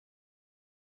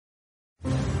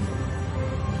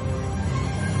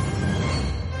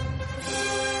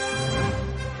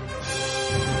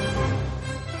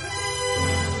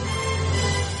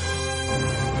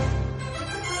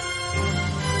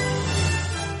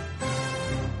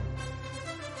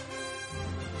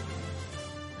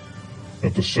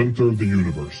At the center of the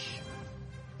universe,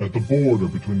 at the border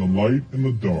between the light and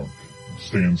the dark,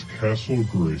 stands Castle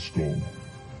Grayskull.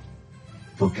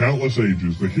 For countless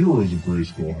ages, the heroes of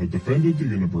Grayskull have defended the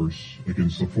universe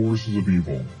against the forces of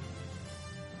evil.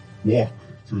 Walk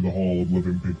through the Hall of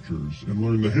Living Pictures and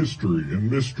learn the history and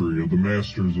mystery of the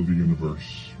Masters of the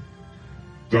Universe.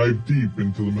 Dive deep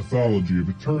into the mythology of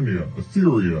Eternia,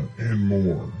 Etheria, and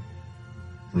more.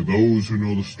 For those who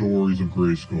know the stories of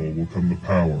Grayskull will come the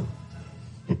power.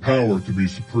 The power to be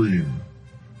supreme.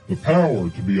 The power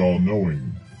to be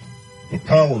all-knowing. The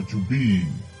power to be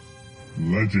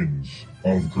Legends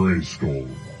of Grayskull.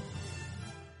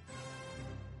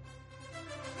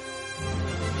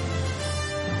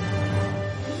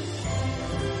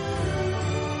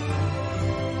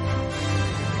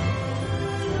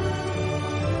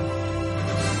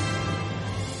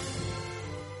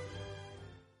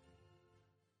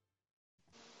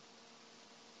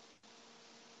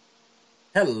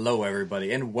 Hello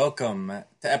everybody, and welcome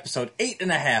to episode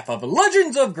 8.5 of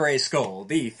Legends of Grayskull,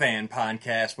 the fan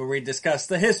podcast where we discuss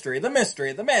the history, the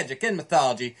mystery, the magic, and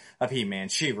mythology of He-Man,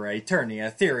 She-Ra,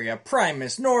 Eternia, Etheria,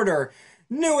 Primus, Nordor,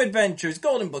 New Adventures,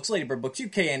 Golden Books, Ladybird Books,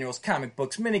 UK Annuals, comic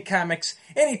books, mini-comics,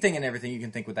 anything and everything you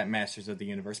can think with that Masters of the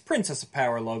Universe, Princess of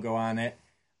Power logo on it.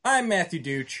 I'm Matthew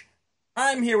Duch.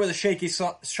 I'm here with a shaky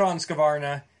Sean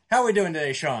Scavarna. How are we doing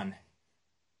today, Sean?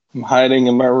 I'm hiding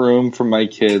in my room from my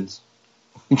kids.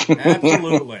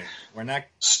 Absolutely. We're not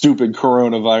stupid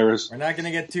coronavirus. We're not going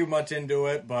to get too much into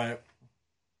it, but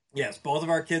yes, both of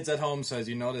our kids at home. So as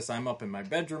you notice, I'm up in my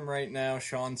bedroom right now.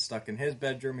 Sean's stuck in his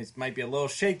bedroom. He might be a little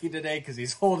shaky today because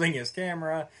he's holding his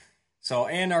camera. So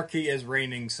anarchy is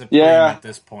reigning supreme at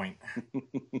this point.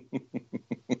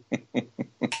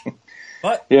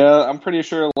 But yeah, I'm pretty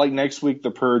sure like next week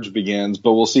the purge begins,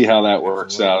 but we'll see how that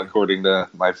works out according to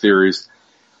my theories.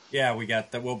 Yeah, we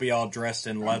got that. We'll be all dressed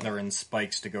in leather and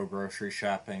spikes to go grocery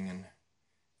shopping and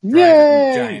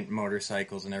drive giant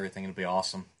motorcycles and everything. It'll be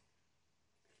awesome.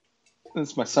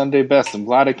 It's my Sunday best. I'm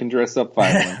glad I can dress up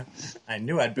finally. I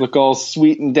knew I'd look all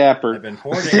sweet and dapper. I've been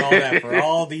hoarding all that for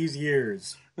all these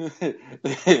years.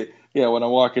 Yeah, when I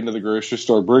walk into the grocery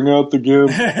store, bring out the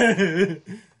gimp. I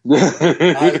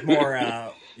was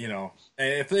more,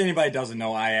 if anybody doesn't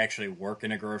know, I actually work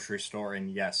in a grocery store,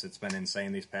 and yes, it's been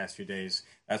insane these past few days.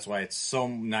 That's why it's so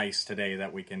nice today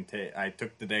that we can I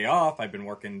took the day off. I've been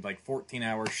working like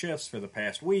 14-hour shifts for the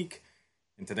past week,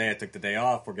 and today I took the day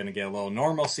off. We're going to get a little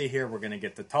normalcy here. We're going to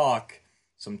get to talk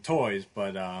some toys,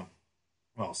 but,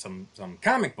 some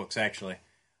comic books, actually.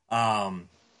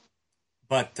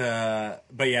 But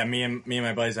yeah, me and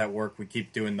my buddies at work, we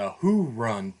keep doing the Who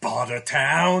Run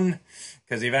Bartertown,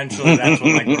 because eventually that's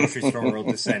what my grocery store will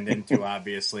descend into.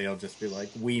 Obviously, it'll just be like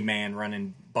Wee Man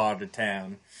running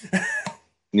Bartertown.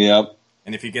 Yep.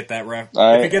 And if you get that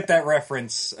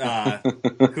reference,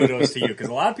 kudos to you, because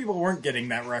a lot of people weren't getting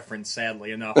that reference,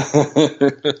 sadly enough.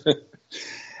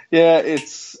 Yeah,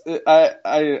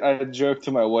 I joke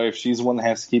to my wife. She's the one that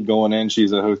has to keep going in.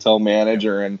 She's a hotel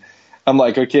manager, and I'm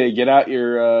like, okay, get out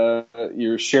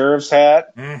your sheriff's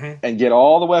hat and get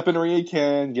all the weaponry you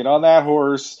can. Get on that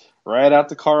horse, ride out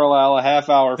to Carlisle a half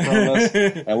hour from us,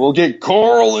 and we'll get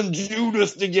Coral and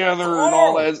Judas together and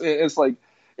all that. It's like,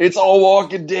 it's all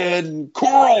Walking Dead and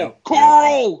Coral.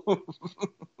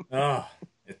 Oh,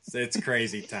 it's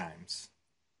crazy times.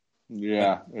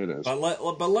 Yeah, it is.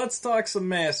 But let's talk some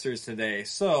Masters today.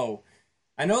 So,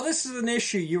 I know this is an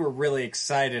issue you were really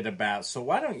excited about, so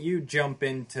why don't you jump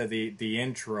into the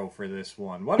intro for this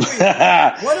one? What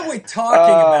are we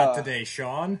talking about today,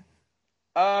 Sean?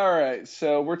 All right,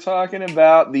 so we're talking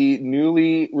about the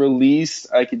newly released,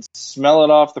 I could smell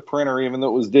it off the printer even though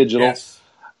it was digital. Yes.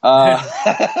 And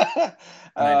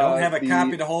I don't have a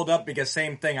copy to hold up because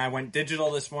same thing, I went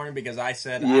digital this morning because I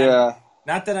said,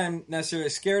 not that I'm necessarily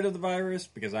scared of the virus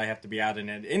because I have to be out in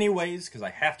it anyways because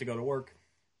I have to go to work.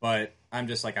 But I'm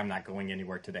just like, I'm not going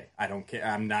anywhere today. I don't care.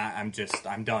 I'm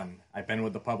done. I've been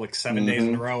with the public 7 days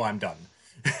in a row. I'm done.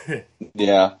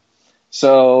 Yeah.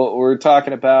 So we're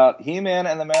talking about He-Man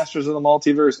and the Masters of the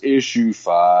Multiverse issue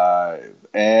 5.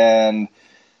 And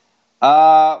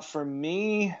for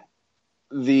me,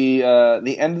 the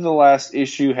end of the last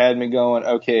issue had me going,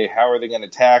 okay, how are they going to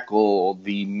tackle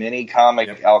the mini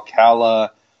comic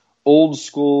Alcala old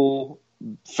school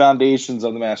foundations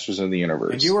of the Masters of the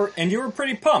Universe? And you were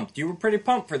pretty pumped. You were pretty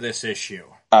pumped for this issue.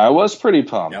 I was pretty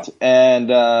pumped. Yep. And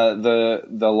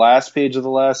the last page of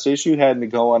the last issue had me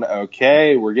going,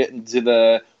 okay, we're getting to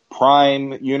the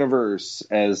Prime Universe,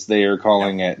 as they are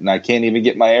calling it. And I can't even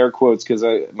get my air quotes because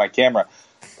my camera.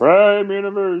 Prime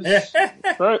Universe.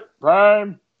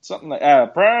 Prime. Something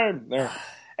like Prime. There.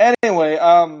 Anyway,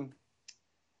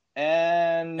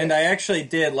 And I actually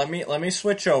did. Let me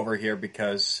switch over here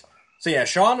because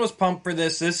Sean was pumped for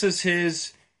this. This is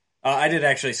his. I did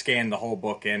actually scan the whole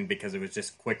book in because it was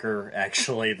just quicker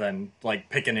actually than like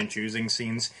picking and choosing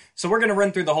scenes. So we're gonna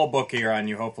run through the whole book here on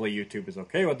you. Hopefully YouTube is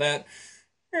okay with that.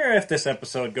 If this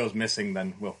episode goes missing,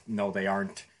 then we'll know they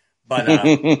aren't. But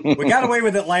we got away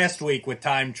with it last week with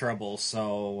time trouble,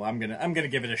 so I'm gonna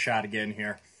give it a shot again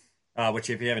here. Which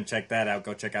if you haven't checked that out,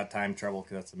 go check out Time Trouble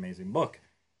because that's an amazing book.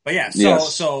 But yeah,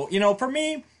 so for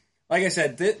me, like I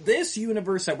said, this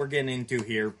universe that we're getting into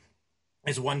here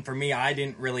is one for me I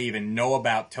didn't really even know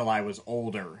about till I was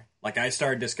older. Like I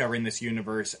started discovering this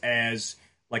universe as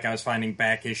like I was finding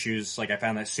back issues. Like I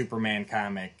found that Superman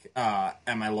comic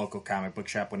at my local comic book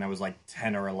shop when I was like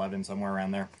 10 or 11, somewhere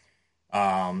around there.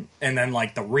 And then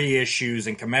like the reissues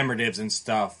and commemoratives and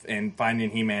stuff and finding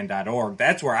He-Man.org.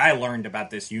 That's where I learned about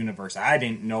this universe. I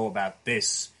didn't know about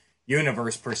this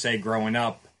universe per se growing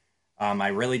up. I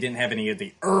really didn't have any of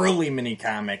the early mini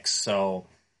comics, so.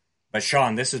 But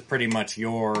Sean, this is pretty much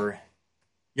your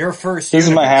first. This is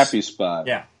my happy spot.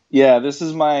 Yeah. This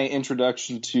is my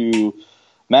introduction to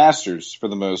Masters for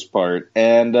the most part,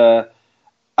 and I'm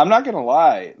not gonna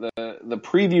lie, the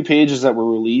preview pages that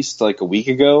were released like a week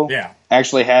ago,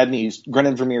 actually had me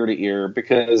grinning from ear to ear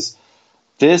because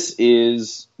this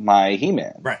is my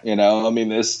He-Man. Right. You know, I mean,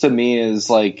 this to me is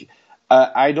like.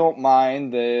 I don't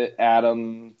mind the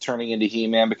Adam turning into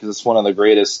He-Man because it's one of the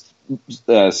greatest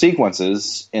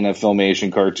sequences in a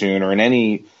Filmation cartoon or in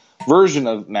any version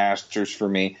of Masters for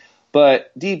me.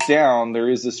 But deep down, there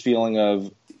is this feeling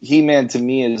of He-Man to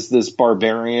me is this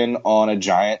barbarian on a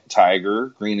giant tiger,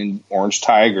 green and orange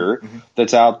tiger,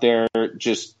 that's out there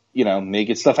just,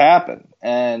 making stuff happen.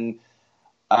 And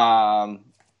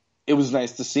it was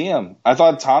nice to see him. I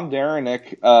thought Tom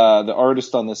Derenick, the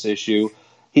artist on this issue,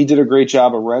 he did a great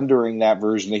job of rendering that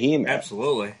version of He-Man.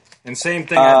 Absolutely. And same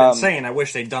thing I've been saying. I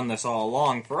wish they'd done this all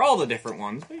along for all the different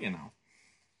ones, but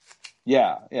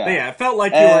Yeah. But yeah, it felt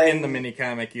like you were in the mini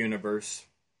comic universe.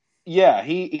 Yeah,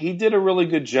 he did a really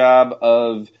good job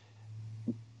of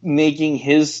making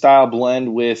his style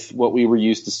blend with what we were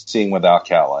used to seeing with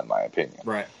Alcala, in my opinion.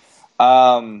 Right.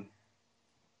 And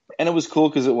it was cool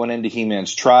because it went into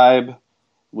He-Man's tribe.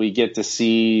 We get to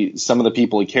see some of the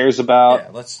people he cares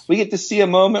about. Yeah, we get to see a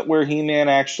moment where He-Man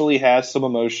actually has some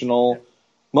emotional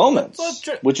moments,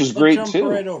 which is great jump too.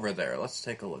 Right over there. Let's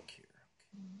take a look here.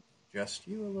 Adjust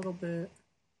you a little bit.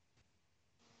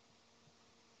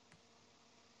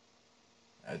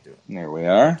 There we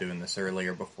are. Doing this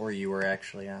earlier before you were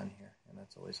actually on here, and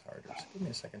that's always harder. So give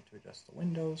me a second to adjust the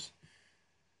windows.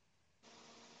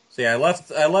 So yeah,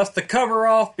 I left the cover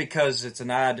off because it's an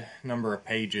odd number of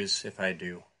pages if I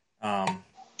do.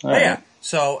 Yeah.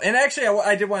 So, and actually,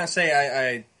 I did want to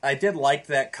say I did like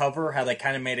that cover, how they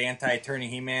kind of made Anti-Attorney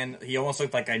He-Man. He almost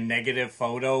looked like a negative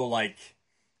photo. Like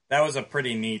that was a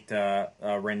pretty neat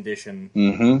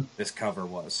rendition. This cover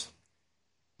was.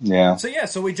 Yeah.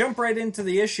 So we jump right into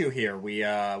the issue here. We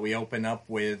open up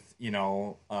with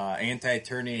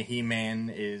Anti-Attorney He-Man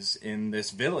is in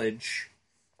this village.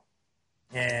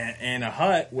 In a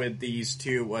hut with these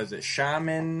two, was it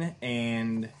Shaman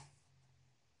and...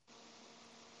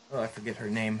 Oh, I forget her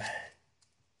name.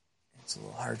 It's a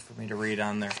little hard for me to read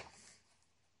on there.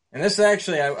 And this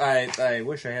actually, I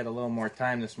wish I had a little more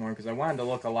time this morning because I wanted to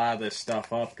look a lot of this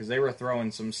stuff up because they were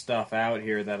throwing some stuff out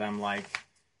here that I'm like,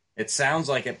 it sounds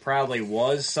like it probably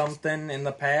was something in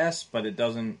the past, but it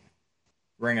doesn't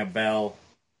ring a bell.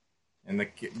 And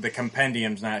the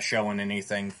compendium's not showing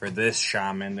anything for this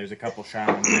shaman. There's a couple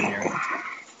shamans in here.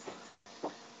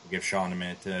 We'll give Sean a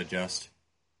minute to adjust.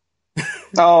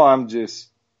 I'm just...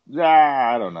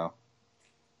 I don't know.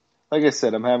 Like I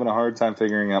said, I'm having a hard time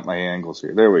figuring out my angles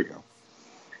here. There we go.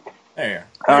 There you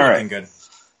are. All right. Good.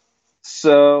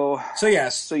 So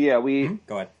yes. So yeah,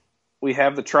 Go ahead. We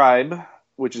have the tribe,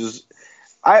 which is...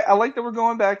 I like that we're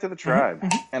going back to the tribe,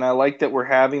 and I like that we're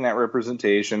having that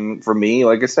representation. For me,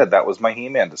 like I said, that was my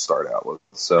He-Man to start out with.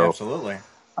 So absolutely.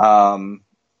 And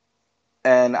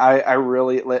I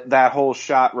really that whole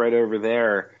shot right over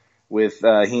there with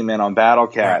He-Man on Battle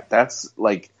Cat. Right. That's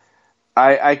like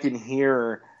I can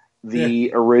hear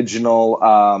the original,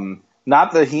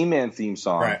 not the He-Man theme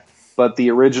song. Right. But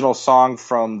the original song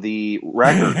from the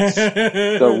records,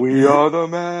 the "We Are the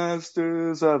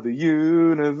Masters of the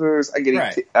Universe,"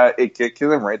 it kicked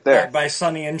them right there by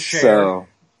Sonny and Cher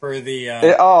for the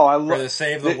for the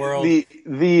Save the World.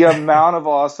 The amount of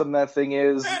awesome that thing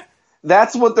is.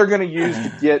 That's what they're going to use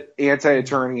to get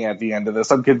Anti-Attorney at the end of this.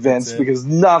 I'm convinced because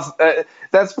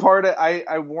that's part of.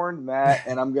 I warned Matt,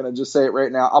 and I'm going to just say it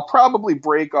right now. I'll probably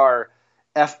break our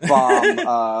F-bomb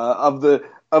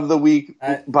of the week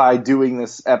by doing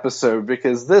this episode,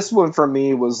 because this one for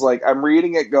me was like, I'm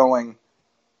reading it going,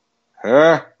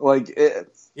 huh? Like,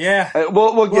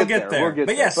 we'll get there.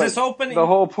 But yes, this opening, the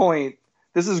whole point,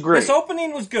 this is great. This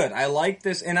opening was good. I like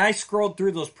this, and I scrolled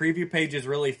through those preview pages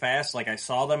really fast. Like, I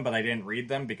saw them, but I didn't read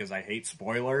them because I hate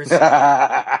spoilers. And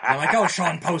I'm like, oh,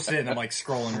 Sean posted it, and I'm like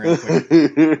scrolling real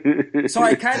quick. So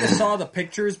I kind of saw the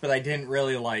pictures, but I didn't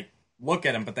really like look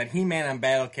at them. But then He-Man and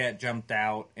Battle Cat jumped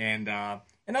out, and I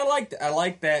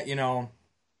liked that, you know,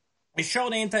 it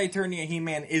showed Anti-Eternia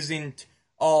He-Man isn't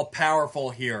all powerful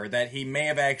here, that he may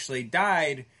have actually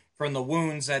died from the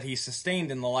wounds that he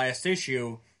sustained in the last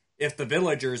issue if the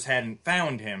villagers hadn't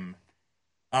found him.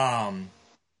 You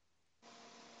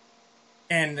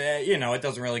know, it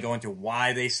doesn't really go into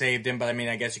why they saved him, but I mean,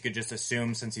 I guess you could just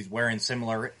assume, since he's wearing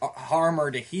similar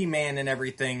armor to He-Man and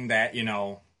everything, that, you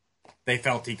know, they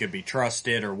felt he could be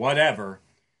trusted or whatever.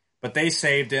 But they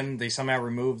saved him. They somehow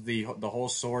removed the whole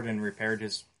sword and repaired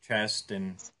his chest,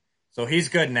 and so he's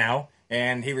good now.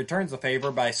 And he returns the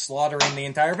favor by slaughtering the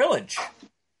entire village.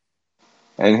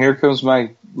 And here comes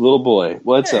my little boy.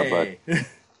 What's up, bud?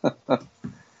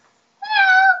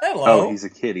 Hello. Oh, he's a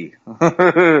kitty.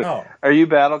 Oh. Are you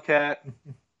Battle Cat?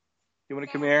 You want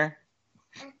to come here?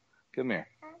 Come here.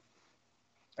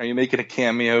 Are you making a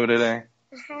cameo today?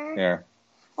 Here.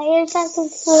 Are you talking to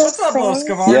What's up, little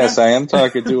Scavarna? Yes, I am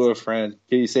talking to a friend.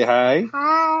 Can you say hi?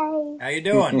 Hi. How you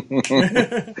doing?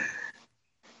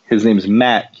 His name's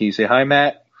Matt. Can you say hi,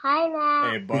 Matt? Hi,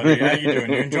 Matt. Hey, buddy. How you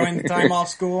doing? You enjoying the time off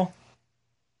school?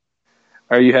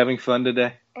 Are you having fun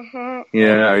today? Uh-huh.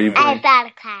 Yeah, are you? I'm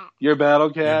Battle Cat. You're Battle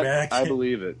Cat? Battle Cat. I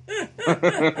believe it. You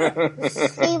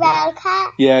Battle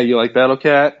Cat? Yeah, you like Battle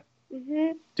Cat?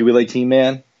 Mm-hmm. Do we like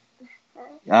He-Man?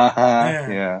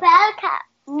 Yeah. Battle Cat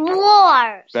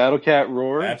roars. Battle Cat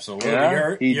roars? Absolutely.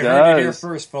 Yeah, he you does. heard it here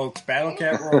first, folks. Battle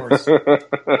Cat roars. I like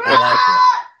it.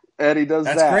 Eddie does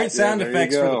That's that. great sound there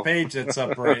effects you for go. the page that's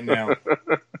up right now.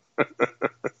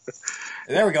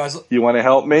 There we go. You want to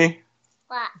help me?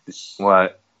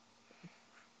 What?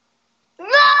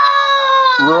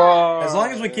 Roar! As long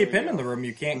as we keep him in the room,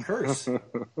 you can't curse. No,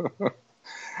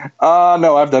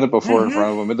 I've done it before in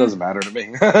front of him. It doesn't matter to me.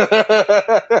 I'm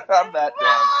that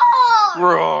down.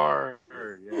 Roar!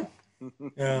 Yeah.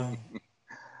 Yeah.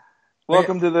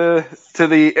 Welcome to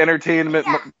the entertainment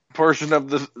portion of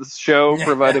the show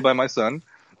provided by my son.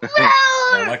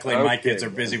 Well, luckily, my Okay. kids are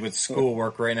busy with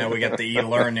schoolwork right now. We got the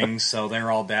e-learning, so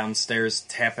they're all downstairs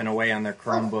tapping away on their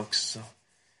Chromebooks. So.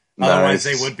 Otherwise,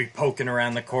 they would be poking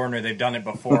around the corner. They've done it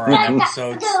before on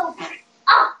episodes.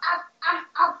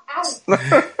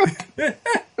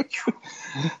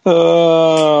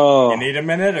 Oh, You need a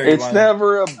minute, or it's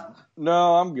never a.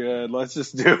 No, I'm good. Let's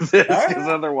just do this, because right.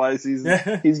 otherwise he's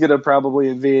gonna probably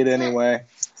invade anyway.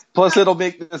 Plus, it'll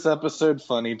make this episode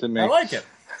funny to me. I like it.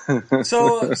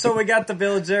 So we got the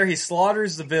village there. He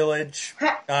slaughters the village.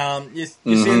 You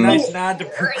see a nice nod to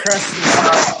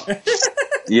Procrustes.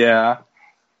 Yeah.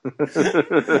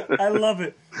 I love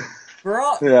it.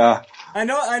 Yeah. I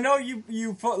know you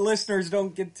listeners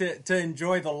don't get to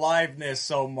enjoy the liveness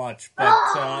so much, but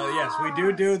yes, we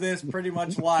do this pretty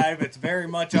much live. It's very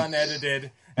much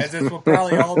unedited, as this will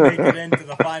probably all make it into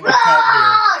the final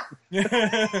cut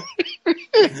here.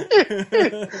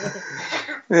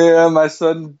 Yeah, my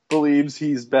son believes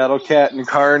he's Battle Cat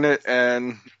incarnate,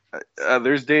 and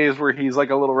there's days where he's like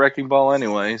a little wrecking ball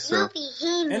anyway. So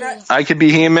I could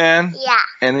be He-Man. Yeah.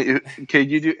 And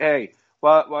could you do? Hey,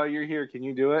 while you're here, can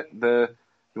you do it? You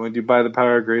want to do By the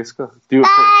Power of Grayskull? Do it.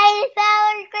 By the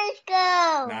power of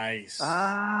Grayskull. Nice.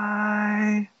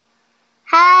 I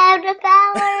Have the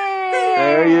power.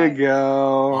 There you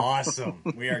go. Awesome.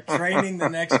 We are training the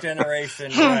next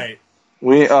generation right.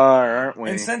 We are, aren't we?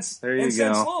 And since there you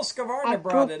since go. little Scavarna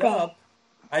brought it up,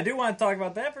 I do want to talk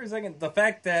about that for a second. The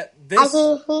fact that I this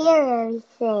can hear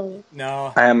everything.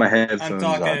 no, I have my headphones I'm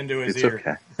talking on. into his it's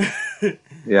ear. Okay.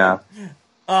 Yeah.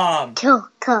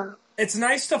 Cool. It's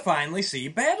nice to finally see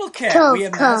Battle Cat. Cool, We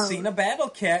have not cool. seen a Battle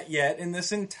Cat yet in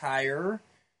this entire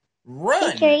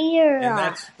run, Take your ear and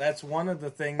off. that's one of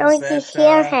the things I want to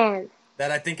hear him.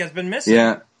 that I think has been missing.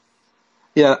 Yeah.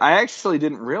 Yeah, I actually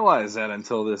didn't realize that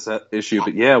until this issue,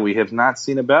 but yeah, we have not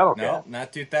seen a Battle No, Cat.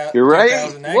 not 2000. You're right.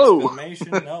 2000X Whoa.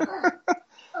 Filmation. No.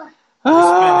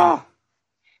 Ah!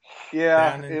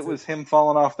 Yeah, Down into- it was him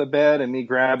falling off the bed and me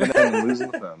grabbing him and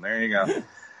losing the phone. There you go.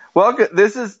 Well,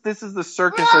 this is the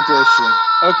circus edition.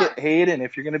 Okay, Hayden,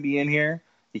 if you're going to be in here,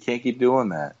 you can't keep doing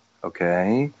that.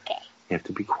 Okay? You have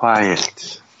to be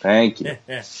quiet. Thank you.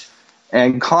 Yeah.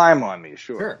 And climb on me,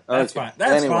 sure. Sure, that's Okay. fine.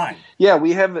 That's Anyway, fine. Yeah,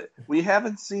 we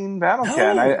haven't seen Battle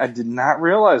Cat. And I did not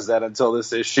realize that until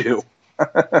this issue.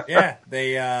 Yeah,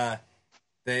 they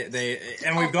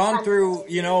and we've gone through,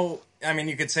 I mean,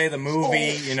 you could say the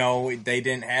movie, they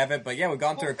didn't have it, but yeah, we've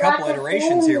gone through a couple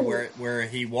iterations here where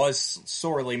he was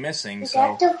sorely missing.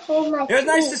 So it was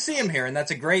nice to see him here, and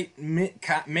that's a great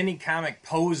mini comic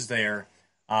pose there.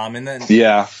 And then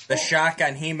the shock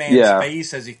on He-Man's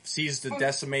face as he sees the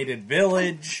decimated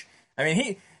village. I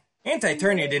mean,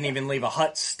 Anti-Eternia didn't even leave a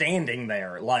hut standing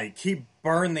there. Like, he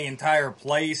burned the entire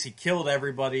place. He killed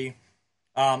everybody.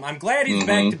 I'm glad he's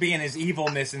back to being his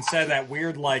evilness instead of that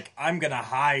weird, like, I'm gonna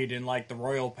hide in, like, the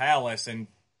royal palace and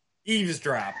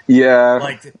eavesdrop. Yeah,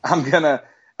 like, I'm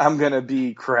gonna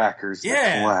be Crackers.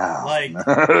 Yeah, wow. Like,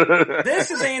 this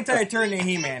is Anti-Eternia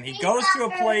He-Man. He goes to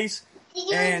a place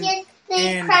and he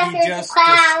just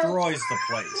destroys the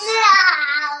place. No,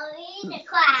 he's a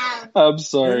clown. I'm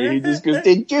sorry. He just goes,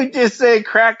 did you just say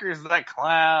Crackers the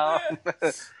clown?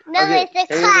 No, Okay,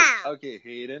 it's a clown. Okay,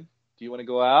 Hayden. Do you want to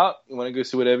go out? You want to go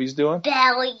see what Evie's doing?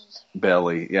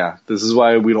 Belly. Yeah. This is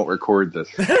why we don't record this.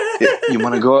 You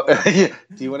want to go?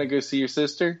 Do you want to go see your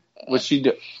sister? What's she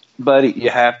do? Buddy,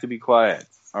 you have to be quiet.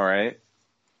 All right.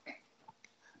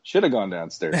 Should have gone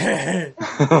downstairs.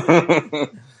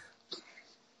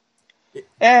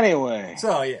 Anyway.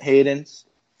 So, yeah. Hayden's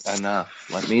enough.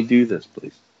 Let me do this,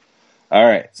 please. All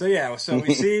right. So yeah, so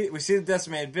we see the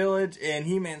decimated village, and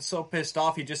He-Man's so pissed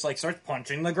off he just like starts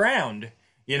punching the ground.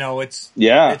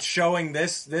 It's showing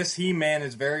this He-Man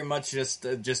is very much just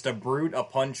a brute, a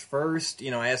punch first.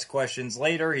 Ask questions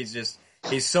later. He's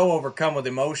so overcome with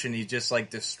emotion. He's just like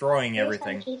destroying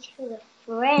everything.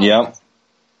 Yep.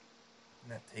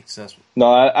 That takes us.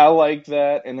 No, I like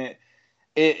that, and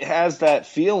it has that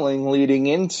feeling leading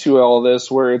into all this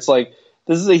where it's like,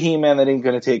 this is a He-Man that ain't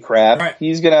going to take crap. Right.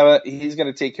 He's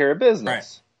gonna take care of business. Right.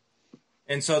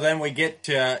 And so then we get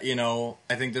to,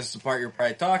 I think this is the part you're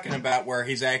probably talking about, where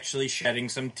he's actually shedding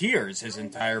some tears. His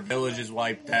entire village is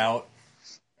wiped out.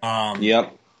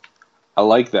 Yep. I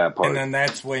like that part. And then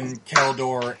that's when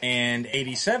Keldor and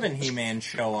 87 He-Man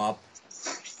show up.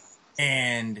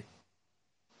 And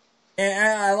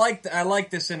I like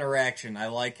this interaction. I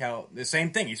like how the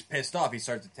same thing. He's pissed off. He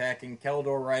starts attacking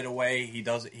Keldor right away. He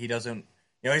doesn't.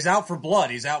 He's out for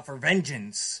blood. He's out for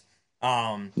vengeance.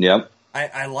 Yep.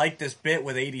 I like this bit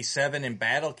with 87 and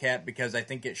Battle Cat because I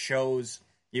think it shows,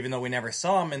 even though we never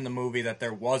saw him in the movie, that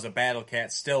there was a Battle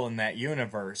Cat still in that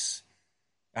universe.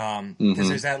 Because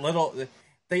there's that little.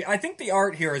 I think the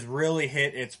art here has really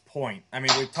hit its point. I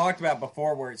mean, we've talked about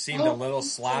before where it seemed a little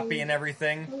sloppy and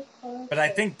everything, but I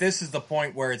think this is the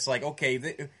point where it's like,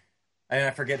 okay, and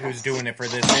I forget who's doing it for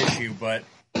this issue, but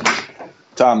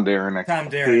Tom Derenick.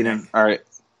 Hayden. All right,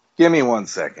 give me 1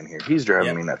 second here. He's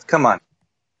driving me nuts. Come on.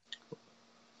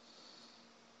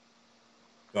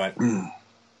 Go ahead.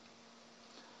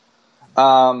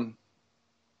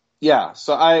 Yeah.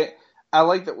 So I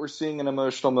like that we're seeing an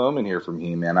emotional moment here from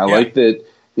He-Man. I like that.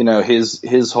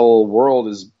 His whole world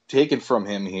is taken from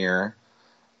him here,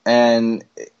 and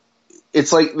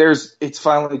it's like it's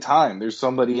finally time. There's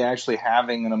somebody actually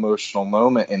having an emotional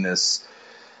moment in this.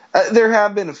 There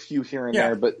have been a few here and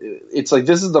there, but it's like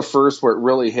this is the first where it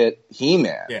really hit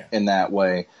He-Man in that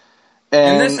way.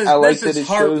 And I like that it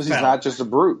shows he's not just a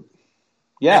brute.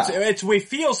 Yeah, we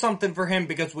feel something for him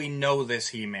because we know this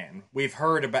He-Man. We've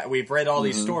read all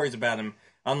these stories about him,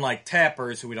 unlike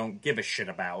Tappers, who we don't give a shit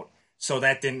about. So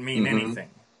that didn't mean anything.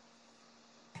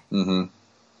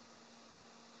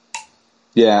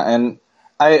 Yeah, and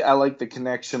I like the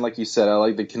connection, like you said. I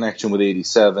like the connection with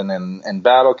 87 and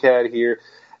Battle Cat here.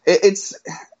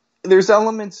 There's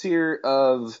elements here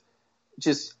of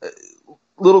just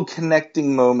little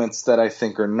connecting moments that I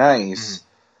think are nice.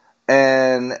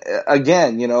 And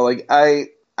again,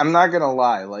 I'm not gonna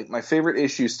lie. Like, my favorite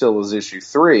issue still is issue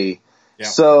 3. Yeah.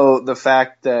 So the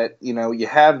fact that, you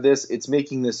have this, it's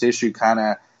making this issue kind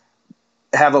of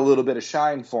have a little bit of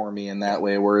shine for me in that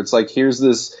way, where it's like, here's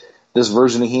this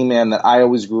version of He-Man that I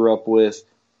always grew up with,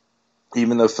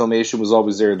 even though Filmation was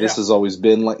always there. This has always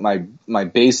been like my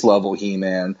base level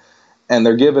He-Man, and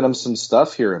they're giving him some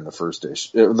stuff here in the first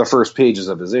issue, the first pages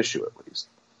of his issue at least.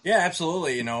 Yeah,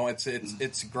 absolutely.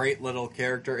 It's a great little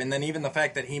character, and then even the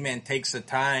fact that He-Man takes the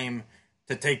time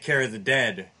to take care of the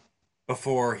dead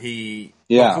before they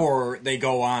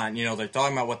go on. They're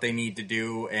talking about what they need to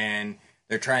do, and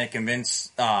they're trying to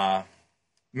convince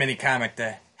Mini-Comic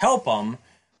to help them.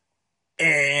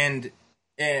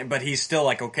 But he's still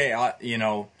like, okay,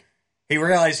 he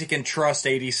realized he can trust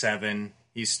 87.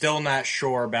 He's still not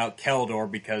sure about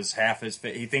Keldor because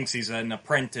he thinks he's an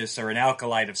apprentice or an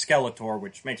acolyte of Skeletor,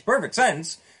 which makes perfect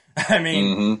sense. I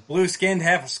mean, blue-skinned,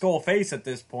 half a skull face at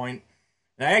this point.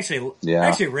 And I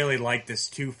actually really like this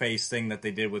Two-Face thing that they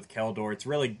did with Keldor. It's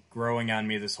really growing on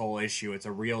me, this whole issue. It's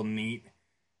a real neat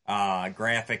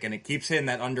graphic, and it keeps hitting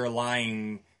that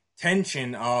underlying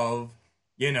tension of,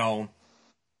 is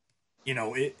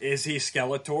he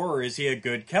Skeletor or is he a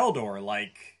good Keldor?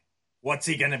 Like, what's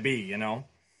he gonna be,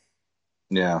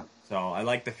 Yeah. So I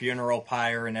like the funeral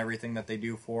pyre and everything that they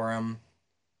do for him.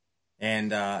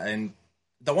 And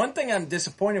the one thing I'm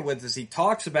disappointed with is he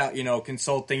talks about,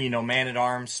 consulting,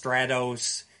 Man-at-Arms,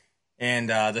 Stratos, and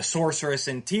the Sorceress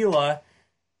and Tila,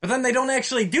 but then they don't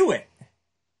actually do it.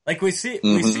 Like, we see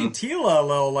Tila a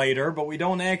little later, but we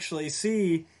don't actually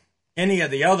see any of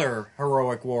the other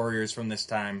heroic warriors from this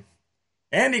time.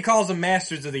 And he calls them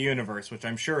Masters of the Universe, which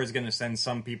I'm sure is going to send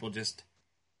some people just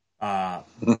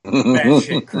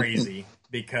batshit crazy,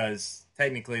 because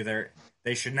technically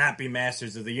they should not be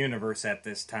Masters of the Universe at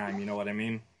this time, you know what I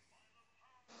mean?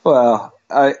 Well,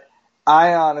 I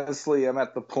honestly am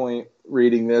at the point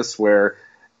reading this where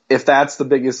if that's the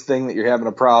biggest thing that you're having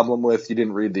a problem with, you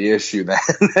didn't read the issue then.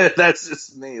 That's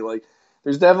just me. Like,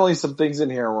 there's definitely some things in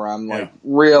here where I'm like,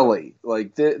 really?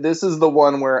 Like, this is the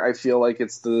one where I feel like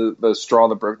it's the straw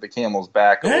that broke the camel's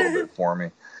back a little bit for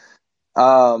me.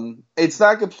 It's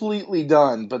not completely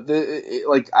done, but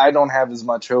I don't have as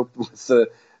much hope with the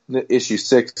issue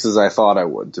 6 as I thought I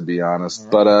would, to be honest.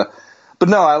 Right. But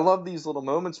no, I love these little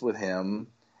moments with him,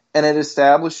 and it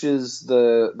establishes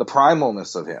the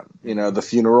primalness of him. The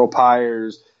funeral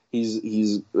pyres.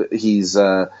 He's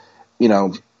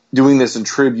doing this in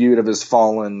tribute of his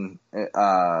fallen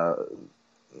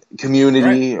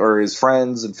community, right, or his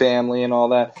friends and family and all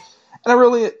that. And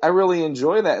I really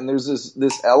enjoy that. And there's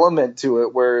this element to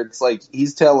it where it's like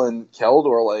he's telling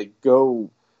Keldor, like, go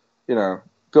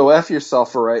F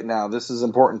yourself for right now. This is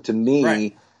important to me,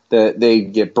 right, that they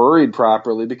get buried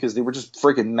properly, because they were just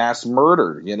freaking mass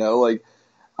murdered. Like,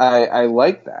 I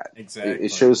like that. Exactly.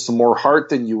 It shows some more heart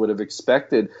than you would have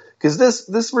expected. Because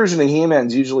this version of He-Man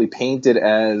is usually painted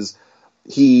as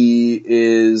he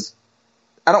is,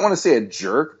 I don't want to say a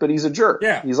jerk, but he's a jerk.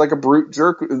 Yeah. He's like a brute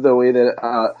jerk, the way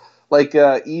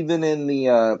that, even in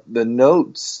the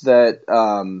notes that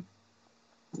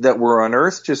were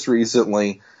unearthed just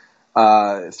recently,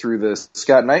 through the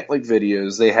Scott Knightley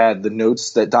videos, they had the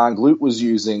notes that Don Glut was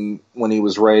using when he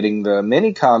was writing the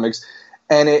mini comics.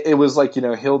 And it was like,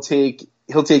 he'll take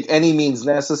any means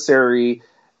necessary,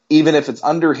 even if it's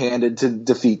underhanded, to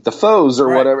defeat the foes or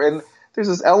whatever. And there's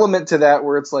this element to that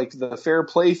where it's like the fair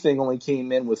play thing only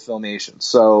came in with Filmation.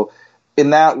 So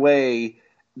in that way,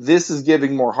 this is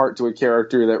giving more heart to a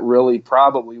character that really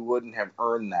probably wouldn't have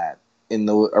earned that in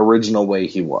the original way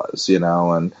he was,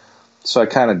 and so I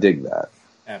kind of dig that.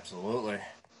 Absolutely.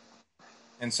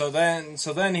 And so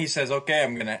then he says, "Okay,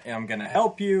 I'm gonna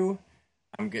help you."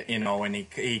 And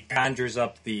he conjures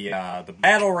up the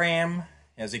battle ram,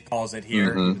 as he calls it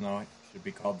here, even though it should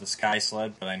be called the Sky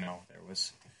Sled, but I know there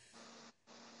was...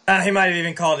 he might have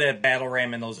even called it a battle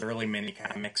ram in those early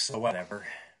mini-comics, so whatever.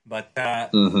 But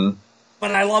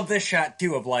but I love this shot,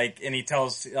 too, of and he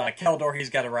tells Keldor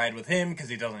he's got to ride with him because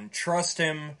he doesn't trust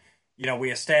him. We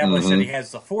established that he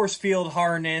has the force field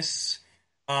harness,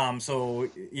 so,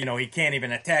 he can't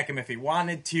even attack him if he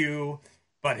wanted to.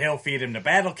 But he'll feed him to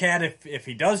Battle Cat if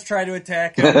he does try to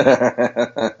attack him. I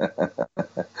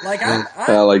like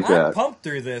that. I'm pumped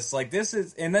through this. This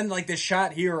is, and then this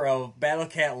shot here of Battle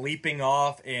Cat leaping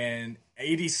off and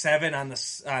 87 on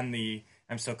the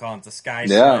I'm still calling it the Sky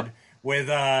Sled with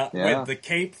the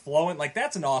cape flowing.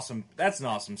 That's an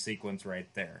awesome sequence right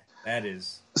there. That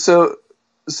is. So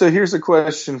here's a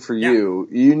question for you.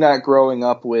 Yeah. You not growing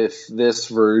up with this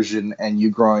version and you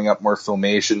growing up more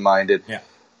Filmation minded. Yeah.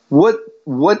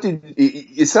 What did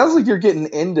it sounds like you're getting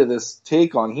into this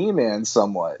take on He-Man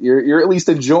somewhat. You're at least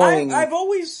enjoying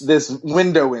this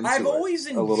window into it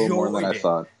a little more than I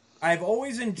thought. I've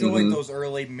always enjoyed those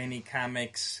early mini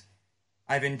comics.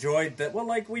 I've enjoyed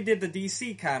we did the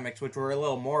DC comics, which were a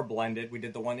little more blended. We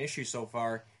did the one issue so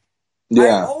far.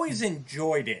 Yeah. I've always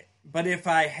enjoyed it. But if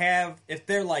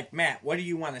they're like, Matt, what do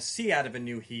you want to see out of a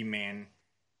new He-Man?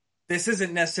 This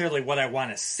isn't necessarily what I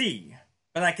want to see.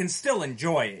 But I can still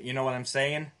enjoy it. You know what I'm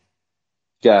saying?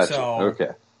 Gotcha. So, okay.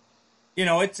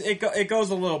 It goes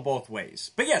a little both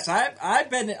ways. But yes, I'll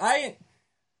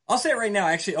say it right now.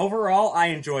 Actually, overall, I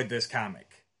enjoyed this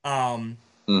comic. And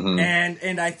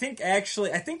I think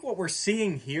what we're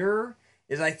seeing here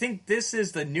is I think this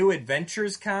is the New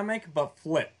Adventures comic, but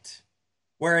flipped.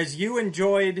 Whereas you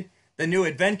enjoyed the New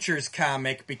Adventures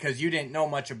comic because you didn't know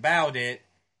much about it,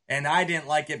 and I didn't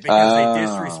like it because they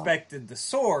disrespected the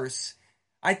source.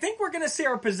 I think we're going to see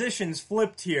our positions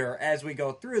flipped here as we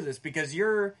go through this, because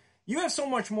you're you have so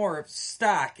much more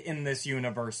stock in this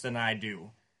universe than I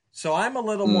do. So I'm a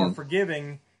little more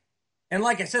forgiving. And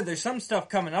like I said, there's some stuff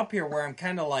coming up here where I'm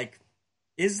kind of like,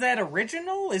 is that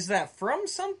original? Is that from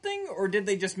something? Or did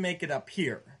they just make it up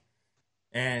here?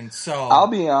 And so... I'll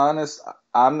be honest,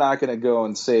 I'm not going to go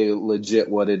and say legit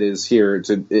what it is here.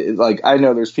 I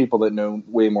know there's people that know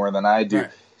way more than I do. Right.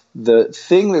 The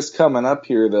thing that's coming up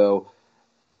here, though,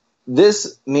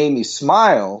 this made me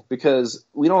smile because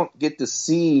we don't get to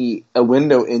see a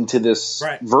window into this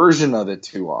version of it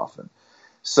too often.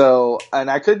 So, and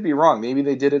I could be wrong. Maybe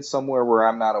they did it somewhere where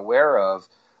I'm not aware of.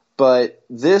 But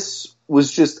this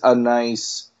was just a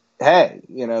nice, hey,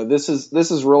 this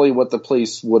is really what the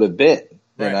place would have been,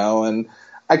 you know. And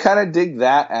I kind of dig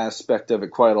that aspect of it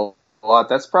quite a lot.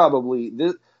 That's probably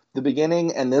the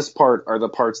beginning and this part are the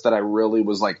parts that I really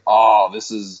was like, oh,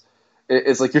 this is.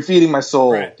 It's like you're feeding my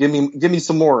soul. Right. Give me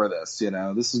some more of this.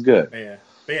 This is good.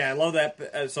 But yeah, I love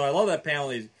that. So I love that panel.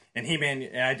 And He-Man,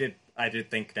 I did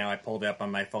think now I pulled it up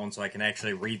on my phone so I can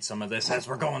actually read some of this as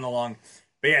we're going along.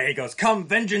 But yeah, he goes, "Come,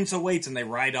 vengeance awaits," and they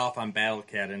ride off on battle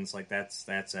cannons. Like that's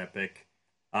epic.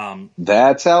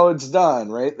 That's how it's done,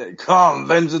 right? Come,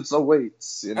 vengeance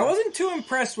awaits. I wasn't too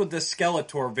impressed with the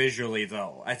Skeletor visually,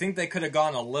 though. I think they could have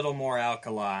gone a little more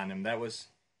Alcala on him.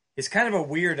 It's kind of a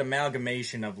weird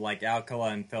amalgamation of like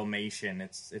Alcala and Filmation.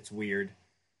 It's weird,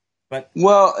 but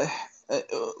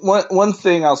one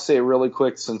thing I'll say really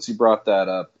quick since you brought that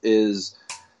up is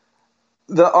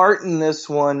the art in this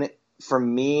one. For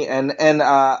me, and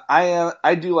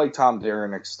I do like Tom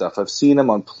Derenick's stuff. I've seen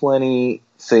him on plenty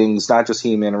things, not just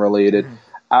He-Man related.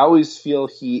 I always feel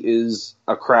he is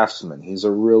a craftsman. He's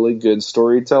a really good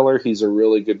storyteller. He's a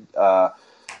really good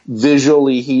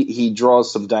visually. He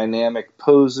draws some dynamic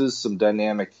poses, some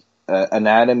dynamic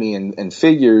anatomy and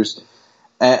figures.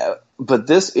 But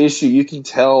this issue, you can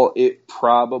tell it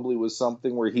probably was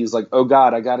something where he's like, "Oh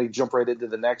God, I got to jump right into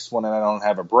the next one, and I don't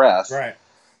have a breath." Right.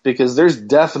 Because there's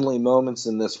definitely moments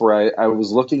in this where I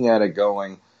was looking at it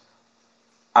going,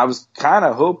 I was kind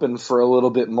of hoping for a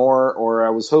little bit more, or I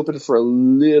was hoping for a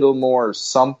little more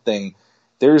something.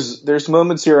 There's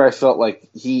moments here I felt like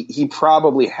he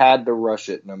probably had to rush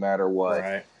it no matter what.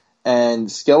 Right. And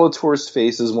Skeletor's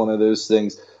face is one of those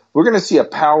things. We're going to see a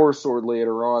power sword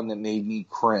later on that made me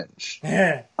cringe.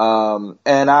 And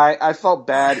I felt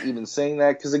bad even saying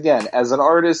that because, again, as an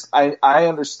artist, I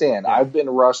understand. I've been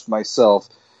rushed myself.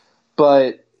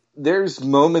 But there's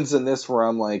moments in this where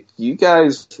I'm like, you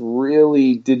guys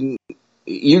really didn't –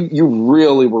 you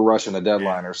really were rushing a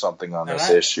deadline or something on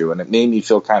this issue, and it made me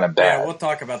feel kind of bad. Yeah, we'll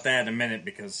talk about that in a minute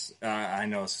because I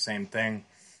know it's the same thing.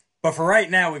 But for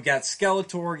right now, we've got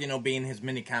Skeletor, being his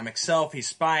mini-comic self. He's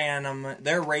spying on them.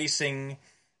 They're racing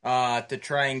to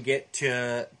try and get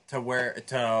to where –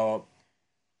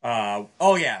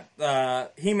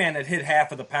 He-Man had hid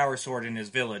half of the power sword in his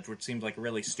village, which seems like a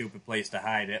really stupid place to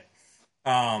hide it.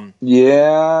 There's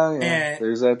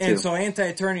that too. And so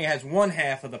Anti-Eternia has one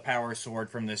half of the power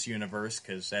sword from this universe,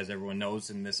 because as everyone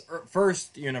knows, in this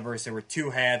first universe, there were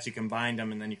two halves. You combined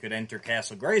them, and then you could enter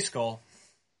Castle Grayskull.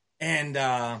 And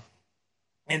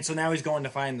so now he's going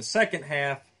to find the second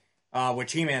half,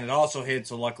 which He-Man had also hid,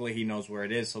 so luckily he knows where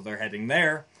it is, so they're heading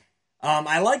there.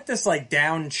 I like this,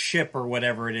 down ship or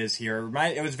whatever it is here.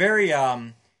 It was very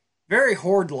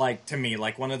Horde-like to me,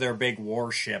 like one of their big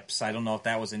warships. I don't know if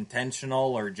that was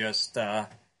intentional or just kind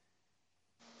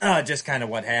of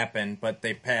what happened, but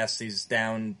they pass this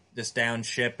down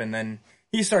ship, and then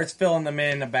he starts filling them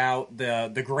in about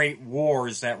the great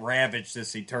wars that ravaged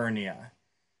this Eternia.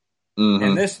 Mm-hmm.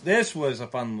 And this was a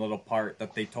fun little part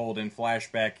that they told in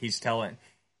flashback. He's telling,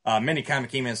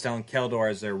 Mini-Comic He-Man's telling Keldor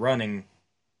as they're running.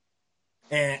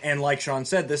 And like Sean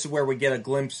said, this is where we get a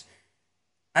glimpse.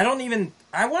 I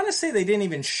want to say they didn't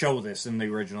even show this in the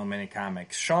original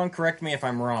mini-comics. Sean, correct me if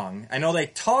I'm wrong. I know they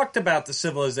talked about the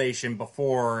civilization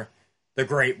before the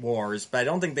Great Wars, but I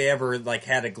don't think they ever,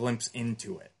 had a glimpse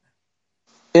into it.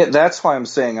 That's why I'm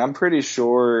saying I'm pretty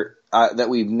sure that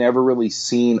we've never really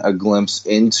seen a glimpse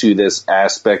into this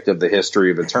aspect of the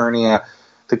history of Eternia.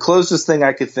 The closest thing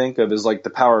I could think of is,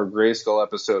 the Power of Grayskull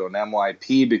episode on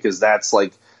MYP, because that's,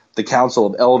 the Council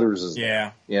of Elders is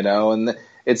there, and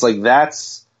it's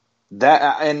that's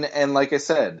that. And like I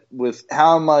said, with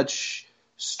how much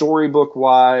storybook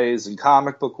wise and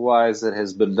comic book wise that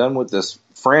has been done with this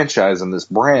franchise and this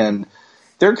brand,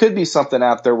 there could be something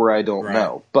out there where I don't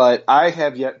know, but I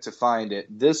have yet to find it.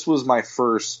 This was my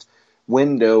first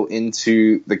window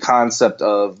into the concept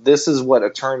of this is what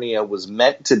Eternia was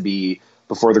meant to be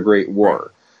before the Great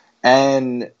War.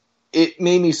 And it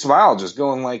made me smile just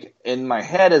going in my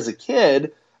head as a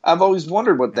kid, I've always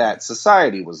wondered what that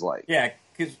society was like. Yeah,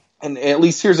 because and at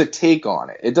least here's a take on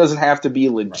it. It doesn't have to be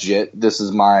legit. Right. This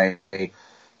is my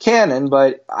canon,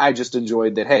 but I just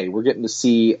enjoyed that. Hey, we're getting to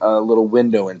see a little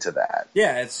window into that.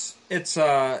 Yeah, it's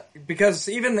because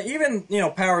even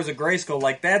Powers of Grayskull,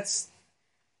 like that's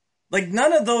like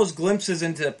none of those glimpses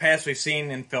into the past we've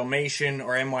seen in Filmation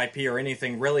or MYP or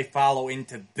anything really follow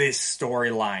into this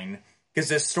storyline, because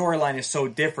this storyline is so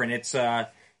different. It's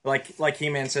like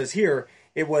He-Man says here,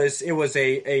 it was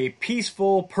a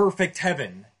peaceful, perfect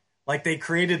heaven. Like they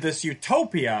created this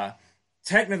utopia,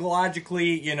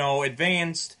 technologically,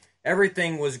 advanced.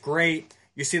 Everything was great.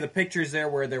 You see the pictures there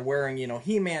where they're wearing,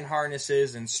 He-Man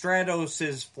harnesses and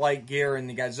Stratos' flight gear, and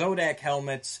they got Zodak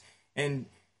helmets, and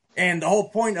the whole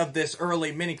point of this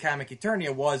early mini-comic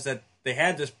Eternia was that they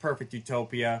had this perfect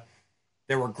utopia.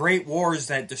 There were great wars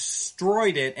that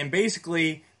destroyed it, and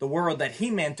basically the world that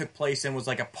He-Man took place in was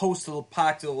like a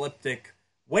post-apocalyptic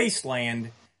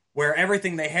wasteland where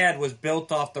everything they had was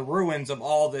built off the ruins of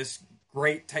all this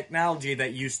great technology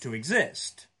that used to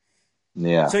exist.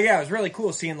 Yeah. So yeah, it was really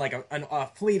cool seeing like a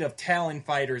fleet of Talon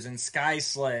fighters and sky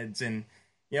sleds and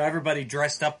everybody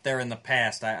dressed up there in the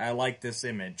past. I like this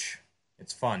image.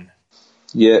 It's fun.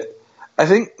 Yeah. I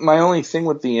think my only thing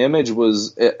with the image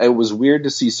was it was weird to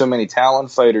see so many Talon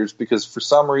fighters, because for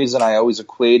some reason I always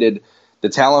equated the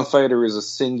Talon fighter as a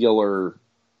singular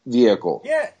vehicle.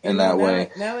 Yeah, in that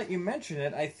way. Now that you mention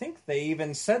it, I think they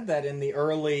even said that in the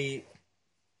early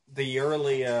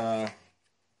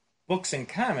books and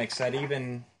comics, that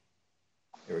even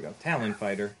here we go, Talon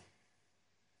fighter,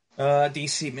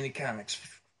 DC mini comics.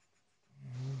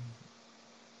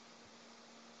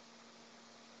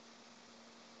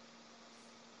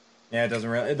 Yeah, it doesn't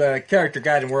really. The character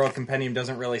guide and World Compendium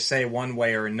doesn't really say one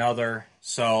way or another.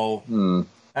 So,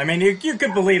 I mean, you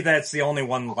could believe that it's the only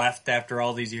one left after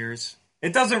all these years.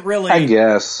 It doesn't really. I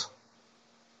guess.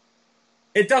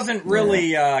 It doesn't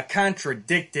really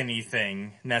contradict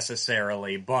anything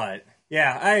necessarily, but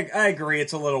yeah, I agree.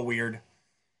 It's a little weird.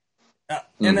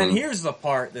 And then here's the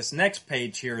part. This next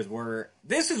page here is where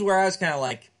I was kind of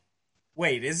like,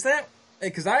 wait, is that?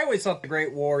 Because I always thought the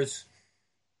Great Wars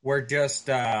were just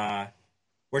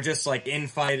like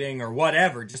infighting or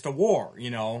whatever, just a war,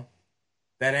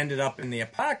 that ended up in the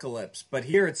apocalypse. But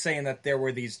here it's saying that there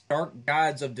were these dark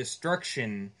gods of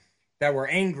destruction that were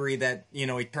angry that,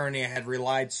 Eternia had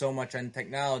relied so much on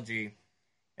technology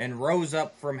and rose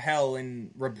up from hell in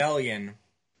rebellion.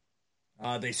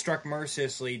 They struck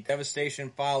mercilessly, devastation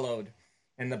followed,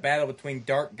 and the battle between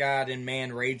Dark God and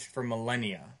man raged for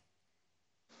millennia.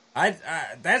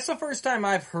 That's the first time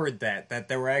I've heard that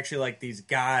there were actually like these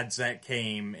gods that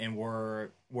came and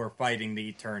were fighting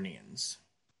the Eternians.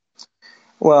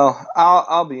 Well,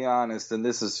 I'll be honest, and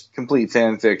this is complete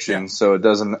fan fiction, so it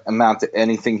doesn't amount to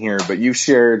anything here. But you've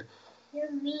shared.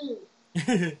 You're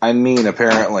mean. I'm mean,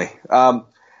 apparently.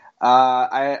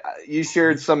 You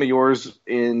shared some of yours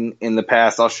in the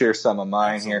past. I'll share some of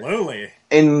mine here. Absolutely.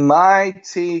 In my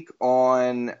take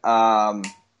on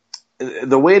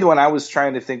the way when I was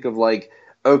trying to think of like,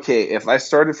 okay, if I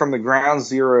started from the ground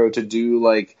zero to do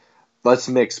like, let's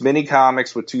mix mini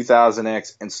comics with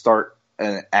 2000X and start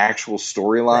an actual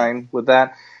storyline with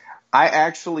that, I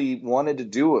actually wanted to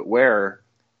do it where,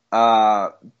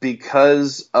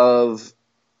 because of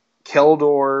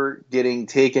Keldor getting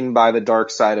taken by the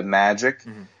dark side of magic,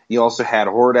 you also had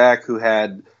Hordak, who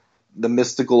had the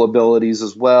mystical abilities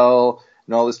as well,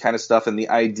 and all this kind of stuff, and the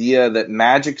idea that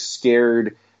magic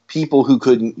scared people who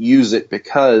couldn't use it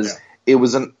because it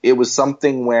was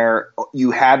something where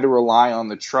you had to rely on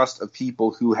the trust of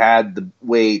people who had the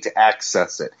way to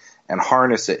access it and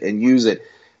harness it and use it.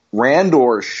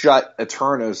 Randor shut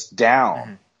Eternos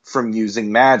down from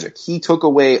using magic. He took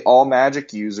away all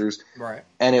magic users,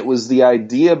 and it was the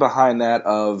idea behind that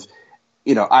of,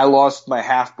 I lost my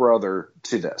half-brother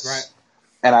to this,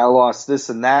 and I lost this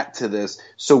and that to this,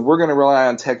 so we're going to rely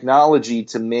on technology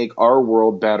to make our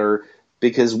world better,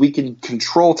 because we can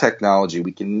control technology.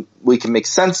 We can make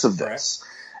sense of this.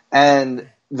 And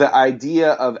the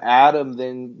idea of Adam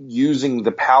then using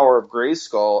the power of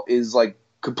Grayskull is like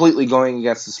completely going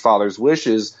against his father's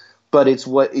wishes, but it's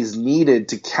what is needed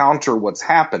to counter what's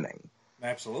happening.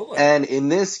 Absolutely. And in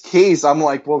this case, I'm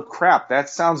like, well, crap, that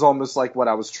sounds almost like what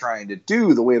I was trying to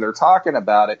do, the way they're talking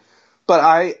about it.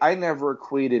 But I never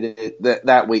equated it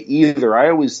that way either. I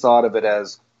always thought of it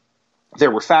as there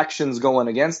were factions going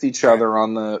against each other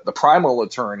on the Primal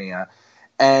Eternia,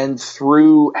 and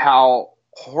through how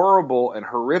horrible and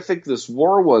horrific this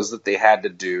war was that they had to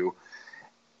do,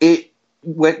 it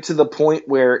went to the point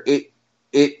where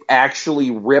it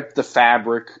actually ripped the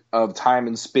fabric of time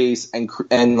and space,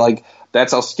 and like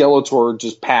that's how Skeletor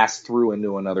just passed through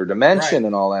into another dimension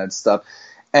and all that stuff.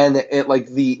 and it like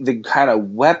the kind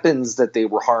of weapons that they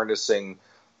were harnessing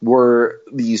were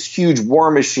these huge war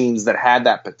machines that had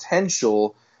that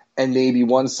potential. And maybe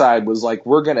one side was like,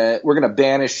 we're gonna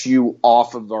banish you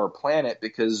off of our planet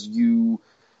because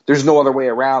there's no other way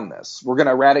around this. We're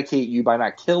gonna eradicate you by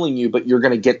not killing you, but you're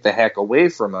gonna get the heck away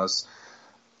from us.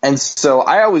 And so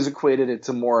I always equated it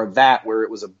to more of that, where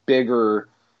it was a bigger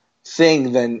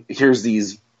thing than here's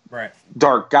these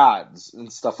dark gods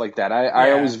and stuff like that.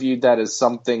 I always viewed that as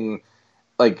something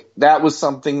like that was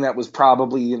something that was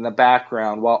probably in the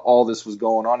background while all this was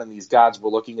going on, and these gods were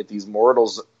looking at these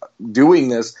mortals doing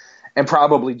this and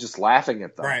probably just laughing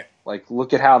at them. Right. Like,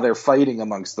 look at how they're fighting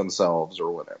amongst themselves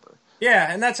or whatever.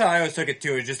 Yeah, and that's how I always took it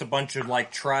too. It's just a bunch of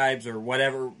like tribes or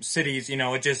whatever cities, you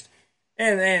know. It just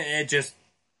and it just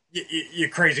you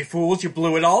crazy fools, you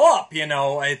blew it all up, you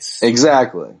know. It's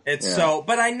exactly. It's so,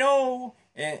 but I know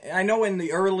in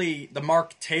the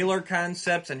Mark Taylor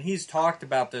concepts, and he's talked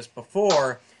about this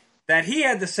before, that he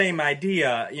had the same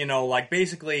idea, you know, like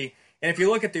basically. And if you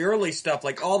look at the early stuff,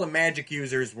 like all the magic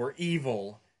users were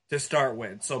evil to start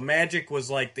with, so magic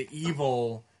was like the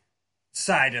evil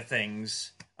side of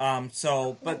things. That's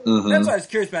what I was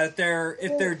curious about.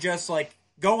 If they're just like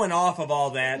going off of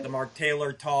all that, the Mark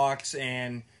Taylor talks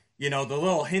and, you know, the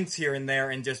little hints here and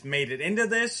there, and just made it into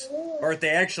this, or if they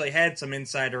actually had some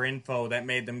insider info that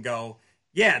made them go,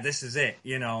 yeah, this is it,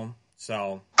 you know.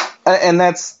 So, and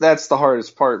that's the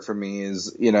hardest part for me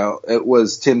is, you know, it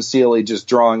was Tim Seeley just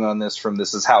drawing on this from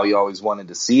this is how he always wanted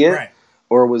to see it,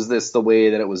 or was this the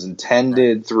way that it was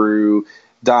intended through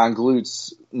Don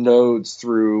Glut's notes,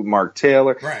 through Mark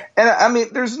Taylor. And I mean,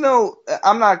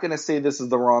 I'm not going to say this is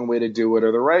the wrong way to do it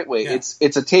or the right way. Yeah.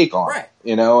 It's a take on it,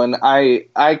 you know, and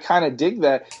I kind of dig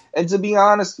that. And to be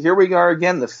honest, here we are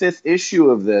again, the 5th issue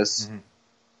of this. Mm-hmm.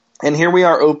 And here we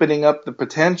are opening up the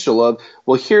potential of,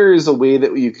 well, here is a way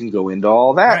that you can go into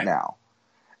all that now.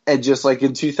 And just like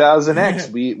in 2000X,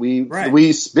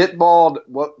 we spitballed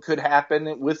what could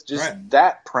happen with just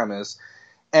that premise.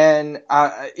 And,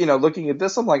 you know, looking at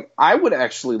this, I'm like, I would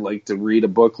actually like to read a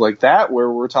book like that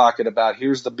where we're talking about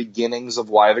here's the beginnings of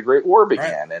why the Great War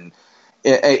began. And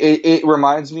it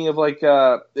reminds me of like,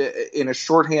 in a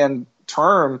shorthand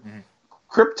term,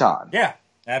 Krypton. Yeah,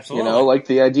 absolutely. You know, like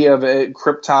the idea of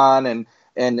Krypton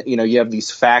and, you know, you have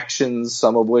these factions,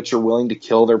 some of which are willing to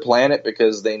kill their planet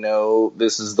because they know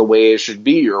this is the way it should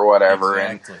be or whatever.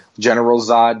 Exactly. And General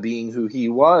Zod being who he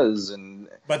was and,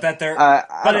 but that they're,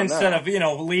 instead of, you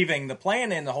know, leaving the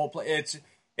planet and the whole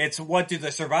it's what do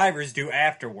the survivors do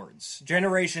afterwards?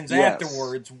 Generations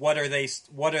afterwards, what are they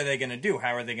going to do?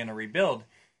 How are they going to rebuild?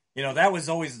 You know, that was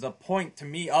always the point to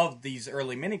me of these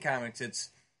early mini comics.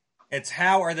 It's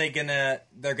how are they're going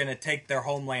to take their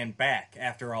homeland back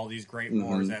after all these great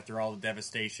wars, after all the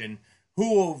devastation.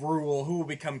 Who will rule? Who will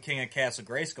become king of Castle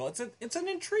Grayskull? It's an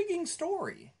intriguing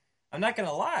story. I'm not going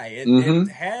to lie.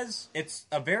 It's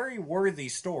a very worthy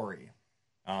story.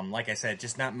 Like I said,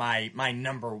 just not my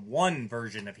number one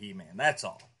version of He-Man. That's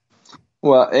all.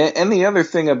 Well, and the other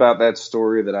thing about that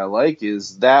story that I like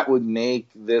is that would make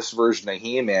this version of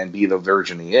He-Man be the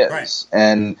version he is. Right.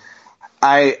 And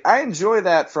I enjoy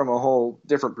that from a whole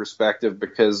different perspective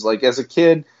because, like, as a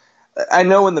kid, I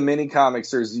know in the mini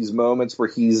comics there's these moments where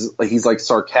he's like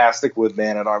sarcastic with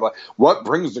Man-at-Arms, like, what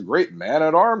brings the great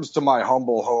Man-at-Arms to my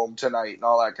humble home tonight and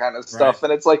all that kind of stuff.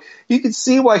 And it's like, you can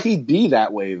see why he'd be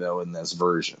that way, though, in this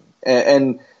version.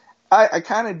 And I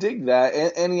kind of dig that.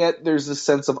 And yet there's this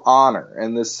sense of honor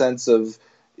and this sense of,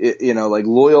 you know, like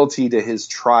loyalty to his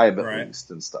tribe at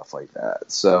least and stuff like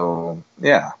that. So,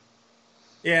 yeah.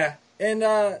 Yeah.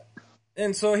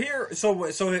 And so here,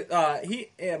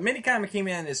 Mini-Comic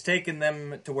He-Man has taken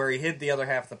them to where he hid the other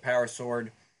half of the Power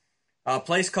Sword, a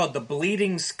place called the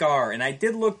Bleeding Scar. And I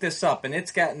did look this up, and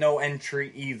it's got no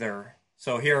entry either.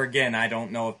 So here again, I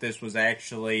don't know if this was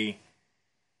actually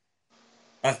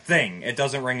a thing. It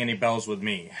doesn't ring any bells with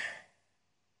me.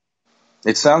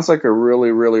 It sounds like a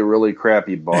really, really, really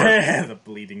crappy bar. The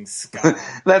Bleeding Scar.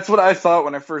 That's what I thought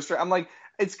when I first heard. I'm like,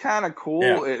 it's kind of cool,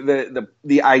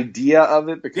 the idea of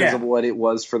it because of what it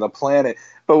was for the planet.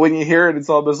 But when you hear it, it's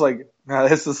almost like,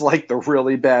 this is like the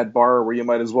really bad bar where you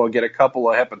might as well get a couple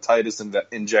of hepatitis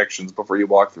injections before you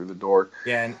walk through the door.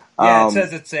 Yeah, it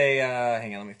says it's a,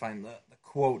 hang on, let me find the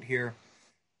quote here.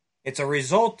 It's a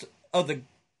result of the,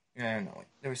 there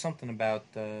was something about,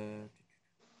 where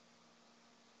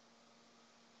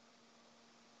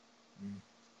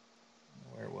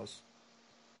it was.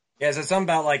 Yeah, it's something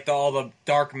about like all the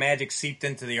dark magic seeped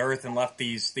into the earth and left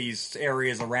these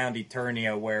areas around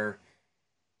Eternia where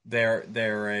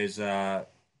there is here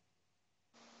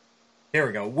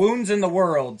we go. Wounds in the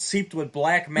world seeped with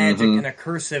black magic and a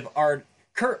cursive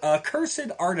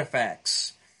cursed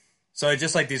artifacts. So it's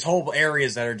just like these whole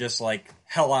areas that are just like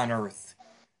hell on earth.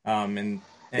 And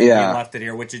he left it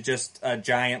here, which is just a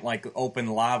giant like open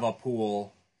lava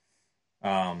pool.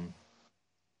 And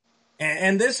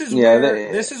this is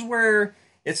this is where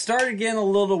it started getting a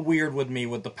little weird with me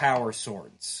with the power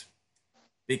swords.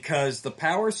 Because the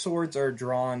power swords are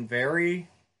drawn very,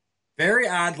 very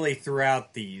oddly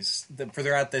throughout this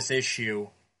issue.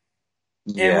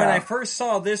 Yeah. And when I first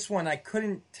saw this one, I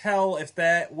couldn't tell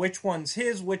which one's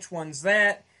his, which one's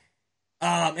that.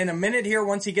 In a minute here,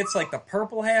 once he gets like the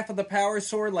purple half of the power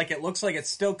sword, like it looks like it's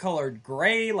still colored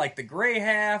gray, like the gray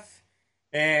half.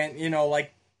 And,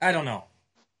 like, I don't know.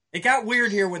 It got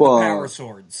weird here with the power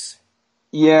swords.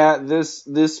 Yeah, this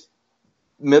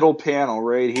middle panel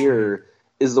right here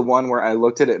is the one where I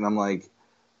looked at it and I'm like,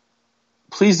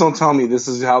 please don't tell me this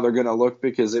is how they're going to look,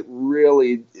 because it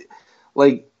really,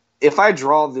 like, if I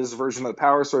draw this version of the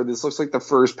power sword, this looks like the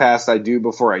first pass I do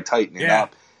before I tighten it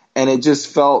up. And it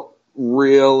just felt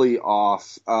really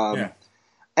off. And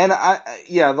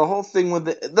the whole thing with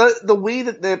the way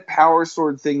that the power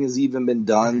sword thing has even been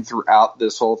done throughout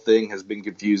this whole thing has been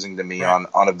confusing to me on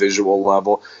a visual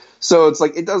level. So it's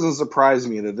like, it doesn't surprise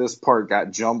me that this part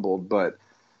got jumbled, but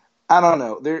I don't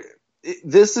know.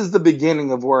 This is the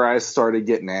beginning of where I started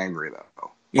getting angry,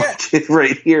 though. Yeah. Like,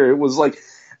 right here, it was like,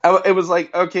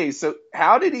 okay, so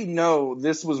how did he know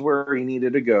this was where he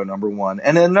needed to go? Number one,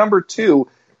 and then number two,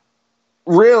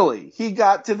 really, he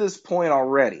got to this point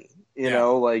already. You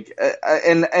know, like,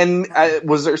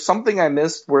 was there something I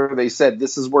missed where they said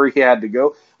this is where he had to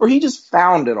go, or he just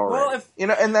found it already?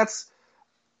 Well, and that's.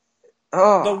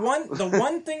 The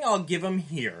one thing I'll give him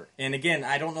here, and again,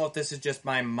 I don't know if this is just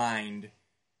my mind,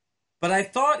 but I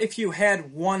thought if you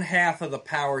had one half of the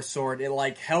power sword, it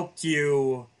like helped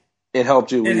you. It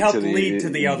helped you. Lead to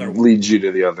the other one. Lead you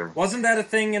to the other. Wasn't that a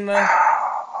thing in the?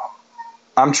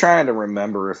 I'm trying to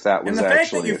remember if that was. And the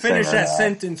actually fact that you finished that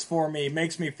sentence for me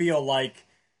makes me feel like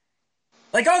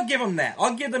I'll give him that.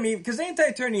 I'll give them, because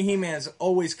Anti-Eternia He-Man has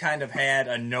always kind of had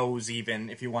a nose, even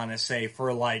if you want to say,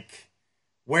 for like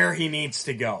where he needs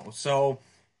to go. So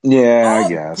yeah, I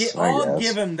guess I'll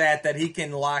give him that he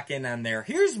can lock in on there.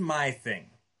 Here's my thing: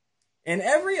 in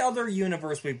every other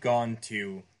universe we've gone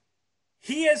to,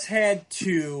 he has had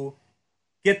to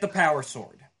get the power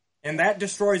sword, and that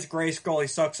destroys Grayskull. He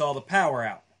sucks all the power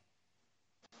out.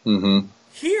 Mm-hmm.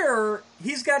 Here,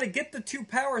 he's got to get the two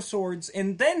power swords,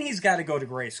 and then he's got to go to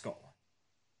Grayskull.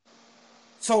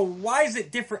 So why is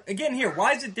it different? Again, here,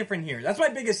 why is it different here? That's my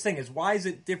biggest thing, is why is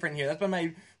it different here? That's been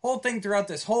my whole thing throughout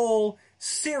this whole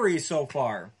series so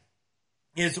far,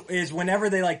 is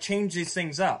whenever they, like, change these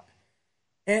things up.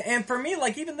 And for me,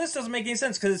 like, even this doesn't make any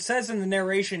sense, because it says in the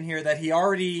narration here that he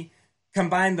already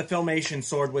combined the Filmation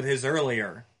sword with his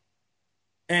earlier.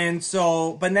 And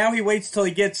so, but now he waits till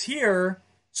he gets here,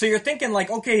 so you're thinking,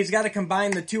 like, okay, he's got to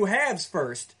combine the two halves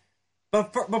first.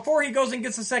 But before he goes and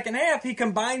gets the second half, he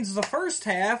combines the first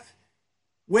half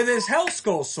with his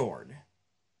Hellskull sword.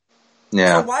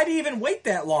 Yeah. So why did he even wait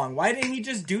that long? Why didn't he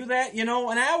just do that, an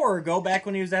hour ago, back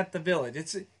when he was at the village?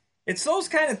 It's those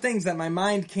kind of things that my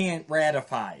mind can't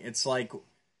ratify. It's like,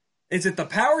 is it the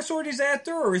power sword he's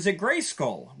after, or is it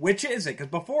Grayskull? Which is it? Because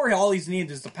before, all he's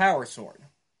needed is the power sword.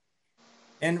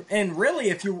 And really,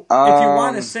 if you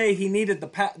want to say he needed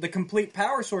the complete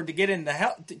power sword to get into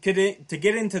to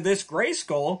get into this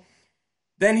Grayskull,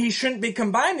 then he shouldn't be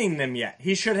combining them yet.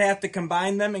 He should have to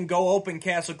combine them and go open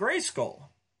Castle Grayskull.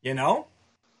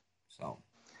 So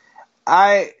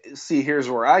I see. Here's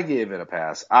where I gave it a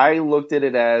pass. I looked at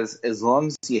it as long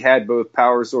as he had both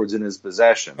power swords in his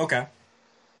possession. Okay.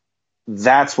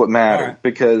 That's what mattered, right.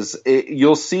 Because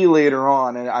you'll see later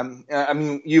on, and I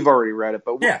mean, you've already read it,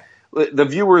 but yeah. The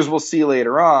viewers will see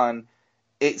later on,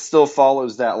 it still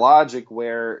follows that logic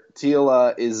where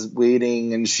Teela is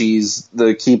waiting and she's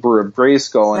the keeper of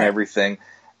Grayskull and everything.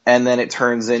 And then it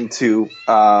turns into,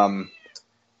 oh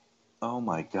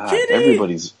my God, Kitty!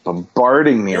 Everybody's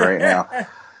bombarding me right now.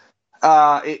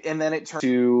 And then it turns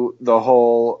to the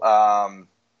whole,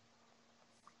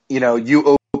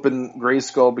 you open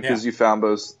Grayskull because you found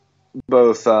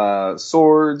both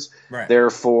swords. Right.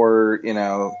 Therefore,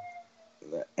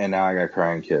 and now I got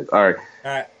crying kids. All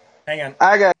right. Hang on.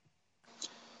 I got.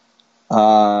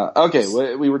 Okay,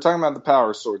 we were talking about the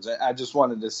power swords. I just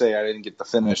wanted to say I didn't get to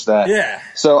finish that. Yeah.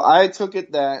 So I took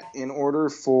it that in order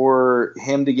for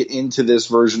him to get into this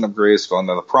version of Grayskull,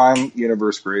 now the Prime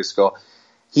Universe Grayskull,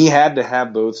 he had to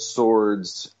have both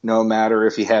swords, no matter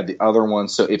if he had the other one.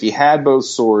 So if he had both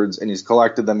swords and he's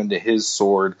collected them into his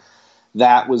sword,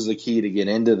 that was the key to get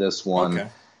into this one. Okay.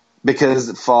 because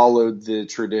it followed the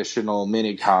traditional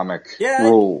mini comic Yeah.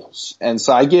 rules, and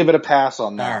so I gave it a pass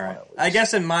on that. All right. I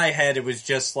guess in my head it was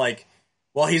just like,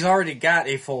 well, he's already got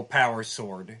a full power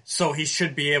sword, so he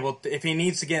should be able to, if he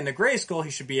needs to get into Grayskull,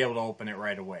 he should be able to open it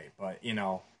right away. But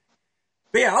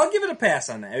yeah, I'll give it a pass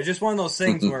on that. It was just one of those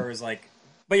things where it was like,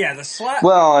 but yeah, the slot.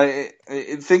 Well,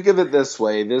 think of it this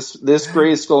way: this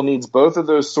Grayskull needs both of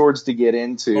those swords to get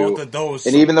into, both of those,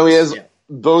 and even though he has yeah.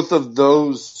 both of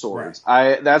those swords,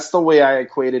 Right. that's the way I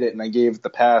equated it, and I gave it the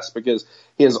pass because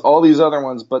he has all these other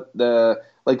ones, but the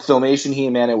like Filmation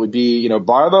He-Man, it would be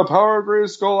by the power of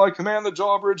Grayskull, I command the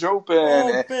drawbridge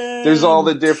open. There's all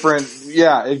the different,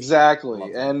 yeah,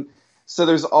 exactly, and so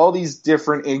there's all these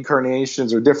different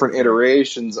incarnations or different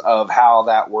iterations of how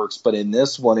that works. But in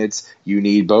this one, it's you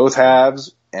need both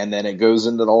halves, and then it goes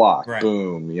into the lock. Right.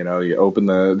 Boom! You open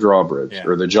the drawbridge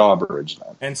or the jawbridge.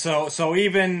 Then. And so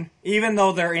even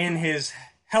though they're in his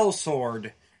Hell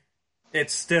Sword,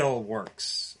 it still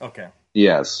works. Okay.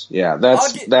 Yes. Yeah.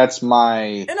 That's my.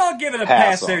 And I'll give it a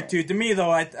pass there too. To me,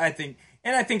 though, I think.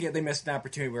 And I think they missed an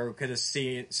opportunity where we could have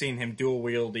seen him dual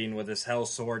wielding with his Hell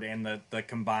Sword and the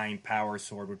combined Power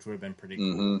Sword, which would have been pretty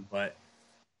cool. But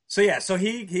so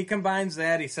he combines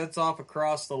that. He sets off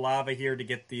across the lava here to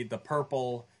get the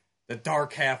purple, the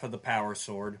dark half of the Power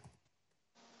Sword,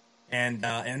 and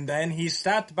then he's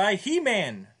stopped by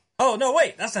He-Man. Oh no,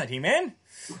 wait, that's not He-Man.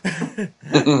 So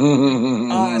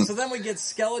then we get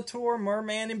Skeletor,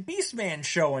 Merman, and Beastman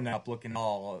showing up, looking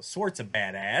all sorts of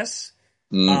badass.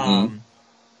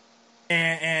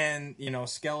 And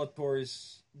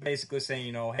Skeletor's basically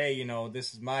saying, hey,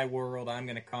 this is my world. I'm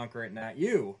going to conquer it, not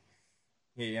you.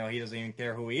 He doesn't even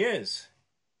care who he is.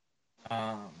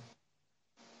 Sorry,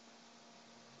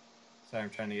 I'm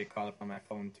trying to get caught up on my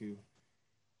phone too.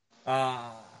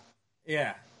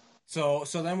 Yeah. So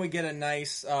then we get a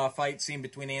nice fight scene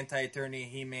between Anti-Eternia,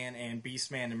 He-Man, and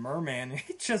Beastman and Merman.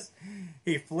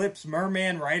 He flips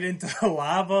Merman right into the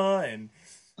lava, and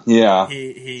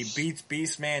he beats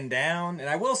Beastman down. And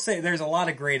I will say, there's a lot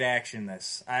of great action in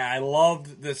this. I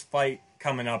loved this fight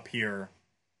coming up here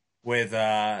with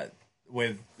the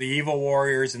Evil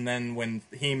Warriors, and then when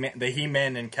the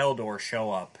He-Man and Keldor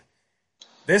show up.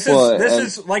 This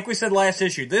is like we said last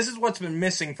issue. This is what's been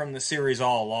missing from the series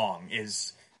all along,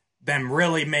 is them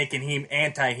really making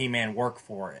anti-He-Man work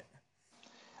for it.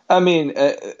 I mean,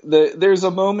 there's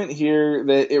a moment here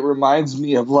that it reminds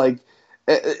me of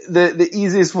the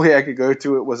easiest way I could go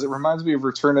to it was it reminds me of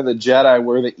Return of the Jedi,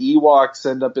 where the Ewoks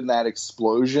end up in that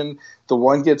explosion. The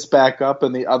one gets back up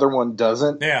and the other one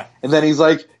doesn't. Yeah. And then he's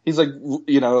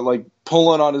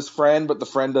pulling on his friend, but the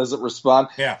friend doesn't respond.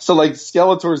 Yeah. So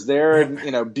Skeletor's there, and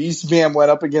Beastman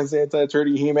went up against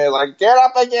Anti-Eternia He-Man, get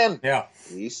up again. Yeah.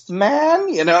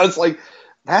 Beastman,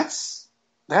 it's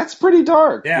that's pretty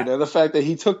dark. Yeah. The fact that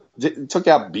he took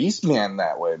out Beastman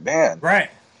that way, man. Right.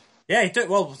 Yeah, he took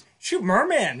shoot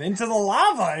Merman into the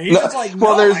lava. He's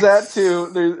there's that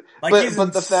too.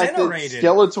 But the fact that incinerated.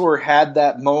 Skeletor had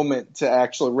that moment to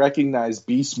actually recognize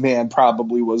Beastman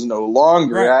probably was no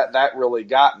longer. Right. That really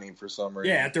got me for some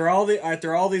reason. Yeah, after all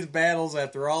these battles,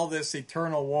 after all this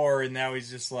eternal war, and now he's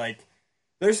just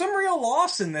there's some real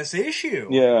loss in this issue.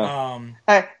 Yeah.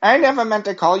 I never meant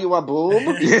to call you a boob.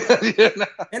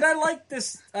 And I like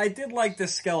this. I did like the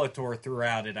Skeletor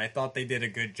throughout it. I thought they did a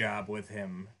good job with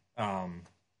him.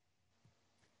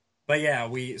 But yeah,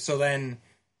 and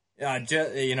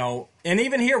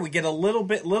even here we get a little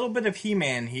bit of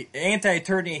He-Man,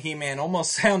 Anti-Eternia He-Man,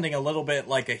 almost sounding a little bit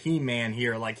like a He-Man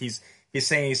here. Like he's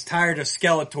saying he's tired of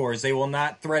Skeletors. They will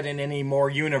not threaten any more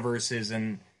universes,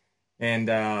 and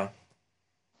it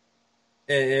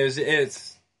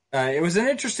was an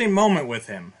interesting moment with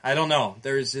him. I don't know.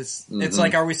 There's this. It's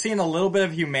like, are we seeing a little bit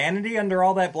of humanity under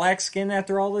all that black skin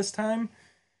after all this time?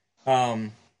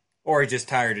 Or he's just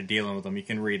tired of dealing with them. You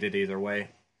can read it either way.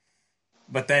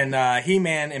 But then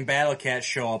He-Man and Battle Cat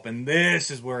show up, and this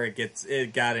is where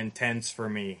it got intense for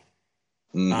me.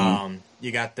 You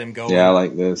got them going. Yeah, I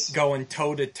like this. Going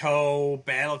toe to toe.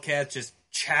 Battle Cat just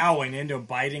chowing into him,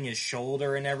 biting his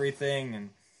shoulder and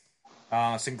everything,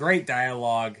 and some great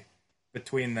dialogue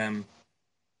between them.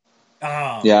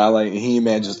 Yeah, I like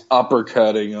He-Man just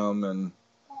uppercutting him, and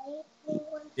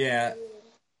yeah.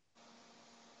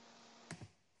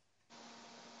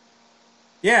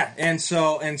 Yeah, and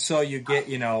so you get,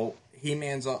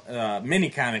 He-Man's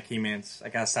mini comic He-Man's. I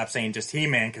gotta stop saying just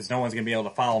He-Man because no one's gonna be able to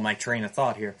follow my train of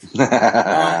thought here.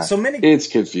 It's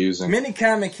confusing. Mini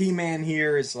comic He-Man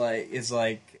here is because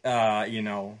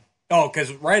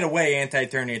right away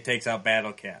Anti-Eternia takes out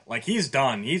Battle Cat. He's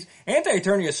done.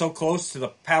 Anti-Eternia is so close to the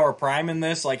Power Prime in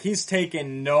this. He's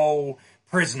taken no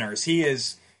prisoners. He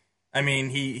is I mean,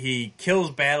 he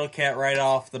kills Battle Cat right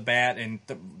off the bat and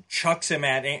chucks him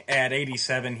at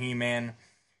 87 He-Man.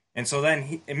 And so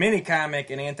then Mini-Comic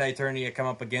and Anti-Eternia come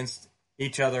up against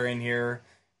each other in here,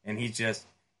 and he's just,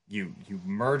 you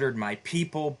murdered my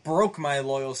people, broke my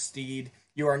loyal steed.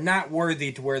 You are not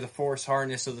worthy to wear the force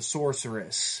harness of the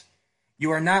sorceress.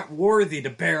 You are not worthy to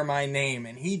bear my name.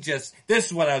 And this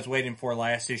is what I was waiting for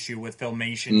last issue with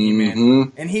Filmation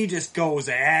He-Man. And he just goes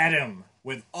at him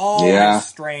with all his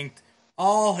strength,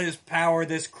 all his power,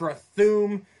 this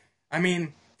Krathum. I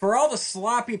mean, for all the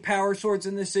sloppy power swords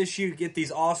in this issue, you get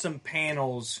these awesome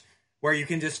panels where you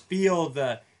can just feel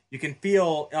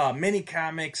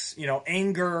Mini-Comic's,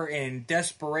 anger and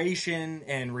desperation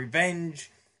and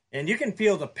revenge. And you can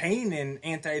feel the pain in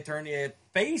Anti-Eternia's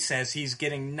face as he's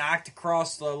getting knocked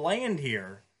across the land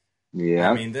here. Yeah.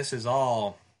 I mean, this is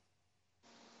all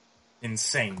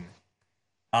insane.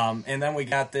 And then we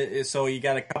got so you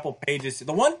got a couple pages.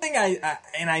 The one thing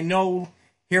I know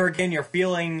here again, you're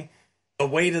feeling the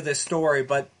weight of this story,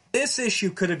 but this issue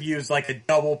could have used like a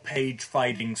double page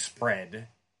fighting spread.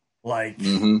 Like,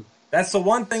 that's the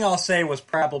one thing I'll say was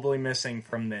probably missing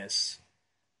from this.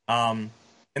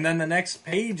 And then the next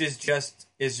page is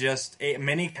just a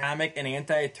Mini-Comic and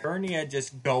Anti-Eternia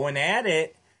just going at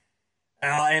it.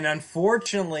 And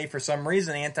unfortunately, for some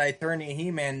reason, Anti-Eternia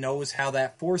He-Man knows how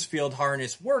that force field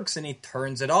harness works, and he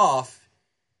turns it off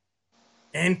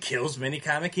and kills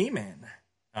Mini-Comic He-Man.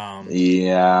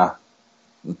 Yeah.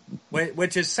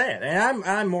 Which is sad. And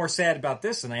I'm more sad about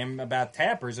this than I am about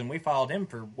Tappers, and we followed him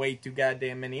for way too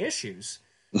goddamn many issues.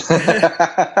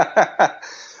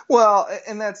 Well,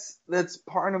 and that's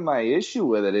part of my issue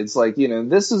with it. It's like,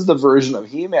 this is the version of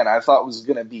He-Man I thought was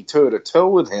going to be toe-to-toe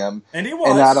with him. And he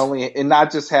was. And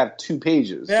not just have 2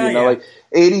 pages. Yeah, like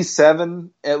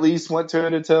 87 at least went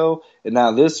toe-to-toe, and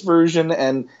now this version,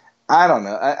 and I don't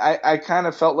know. I kind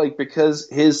of felt like because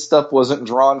his stuff wasn't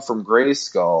drawn from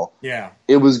Grayskull,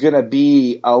 it was going to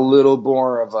be a little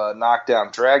more of a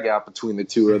knockdown, drag-out between the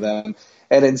two of them.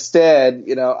 And instead,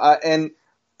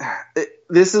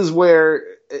 this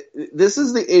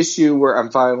is the issue where I'm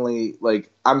finally, like,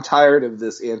 I'm tired of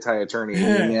this Anti-Eternia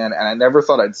He-Man, and I never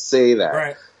thought I'd say that.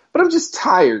 Right. But I'm just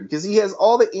tired, because he has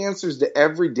all the answers to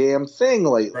every damn thing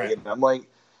lately. Right. And I'm like,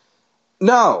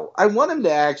 no, I want him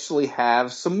to actually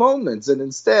have some moments, and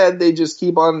instead they just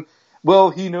keep on,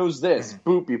 well, he knows this.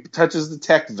 Boop, he touches the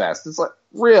tech vest. It's like,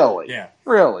 really? Yeah.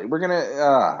 Really? We're going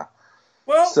to,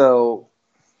 Well, so,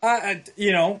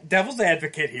 devil's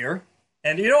advocate here.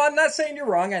 And, I'm not saying you're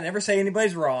wrong. I never say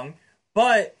anybody's wrong.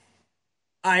 But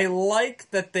I like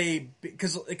that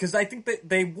because I think that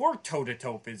they work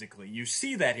toe-to-toe physically. You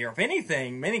see that here. If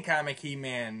anything, Mini-Comic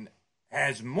He-Man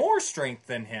has more strength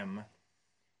than him.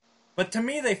 But to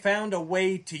me, they found a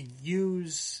way to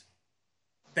use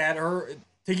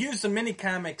the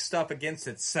Mini-Comic stuff against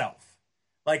itself.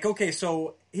 Like, okay,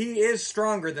 so he is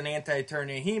stronger than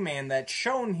Anti-Eternia He-Man. That's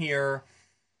shown here.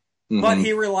 But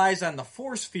he relies on the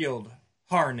force field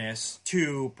harness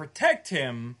to protect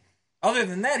him. Other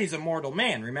than that, he's a mortal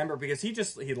man, remember? Because he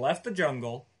left the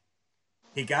jungle.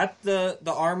 He got the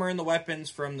armor and the weapons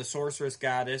from the sorceress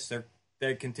goddess.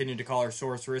 They continue to call her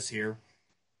sorceress here.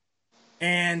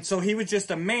 And so he was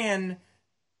just a man,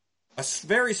 a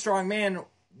very strong man,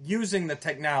 using the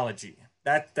technology.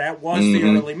 That was the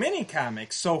early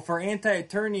Mini-Comics. So for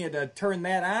Anti-Eternia to turn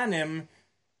that on him,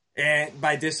 and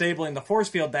by disabling the force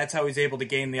field, that's how he's able to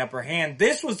gain the upper hand.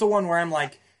 This was the one where I'm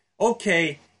like,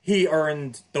 okay, he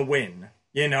earned the win.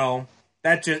 But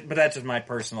that's just my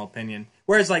personal opinion.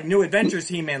 Whereas like New Adventures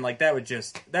He-Man, like that would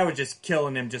just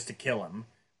killing him just to kill him.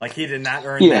 Like he did not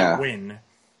earn that win.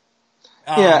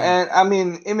 And I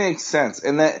mean, it makes sense.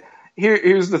 And that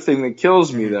here's the thing that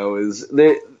kills me though is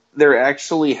that there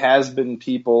actually has been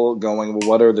people going, well,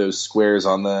 what are those squares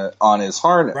on his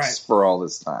harness for all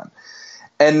this time?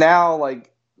 And now, like,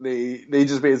 they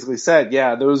just basically said,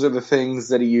 yeah, those are the things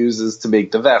that he uses to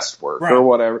make the vest work or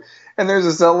whatever. And there's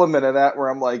this element of that where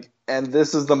I'm like, and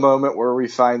this is the moment where we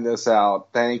find this out.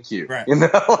 Thank you. Right.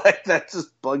 Like that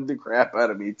just bugged the crap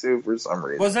out of me too for some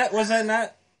reason. Was that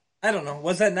not? I don't know.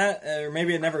 Was that not? Or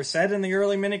maybe it never said in the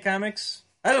early Mini-Comics?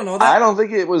 I don't know. I don't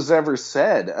think it was ever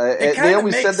said. They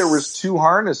always said there was 2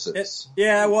 harnesses.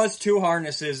 It was 2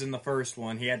 harnesses in the first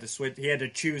one. He had to switch. He had to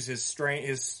choose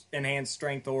his enhanced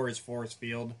strength or his force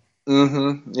field.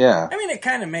 Mm-hmm. Yeah. I mean, it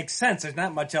kind of makes sense. There's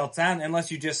not much else on unless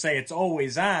you just say it's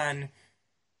always on,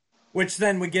 which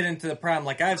then we get into the problem.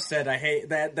 Like I've said, I hate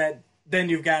that. Then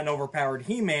you've got an overpowered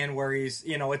He-Man where he's,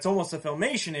 it's almost a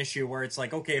Filmation issue where it's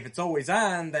like, okay, if it's always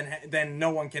on, then no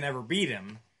one can ever beat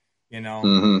him.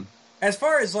 Mm-hmm. as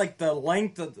far as like the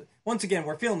length of, once again,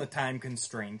 we're feeling the time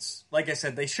constraints. Like I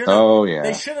said, they should have. Oh yeah.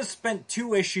 They should have spent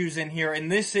 2 issues in here,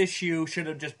 and this issue should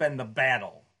have just been the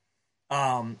battle.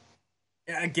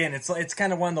 Again, it's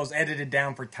kind of one of those edited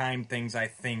down for time things, I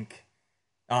think,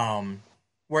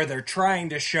 where they're trying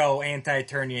to show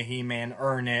Anti-Eternia He-Man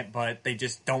earn it, but they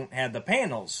just don't have the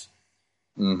panels.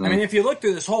 Mm-hmm. I mean, if you look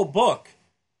through this whole book,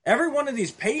 every one of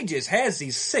these pages has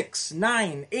these 6,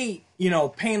 9, 8,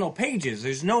 panel pages.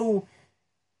 There's no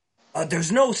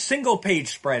single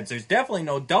page spreads. There's definitely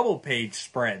no double page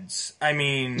spreads. I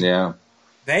mean, yeah,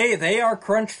 they are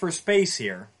crunched for space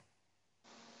here.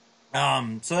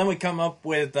 So then we come up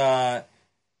with, Keldor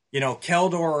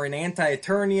and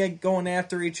Anti-Eternia going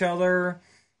after each other,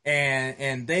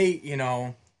 and they,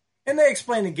 and they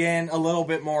explain again a little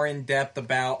bit more in depth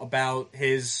about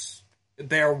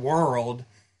their world.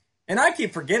 And I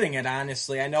keep forgetting it,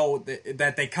 honestly. I know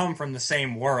that they come from the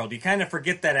same world. You kind of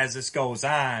forget that as this goes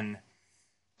on.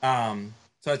 So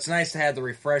it's nice to have the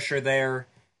refresher there.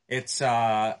 It's,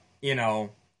 it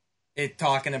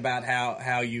talking about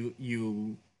how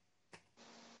you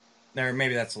there,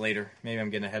 maybe that's later. Maybe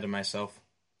I'm getting ahead of myself.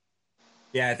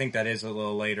 Yeah, I think that is a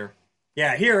little later.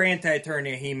 Yeah, here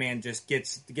Anti-Eternia He-Man just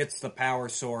gets the power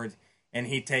sword, and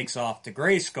he takes off to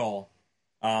Grayskull.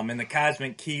 And the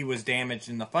Cosmic Key was damaged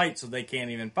in the fight, so they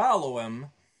can't even follow him.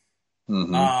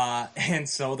 Mm-hmm. And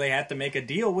so they have to make a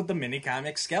deal with the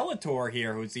mini-comic Skeletor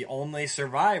here, who's the only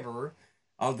survivor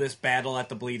of this battle at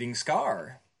the Bleeding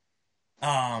Scar.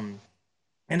 And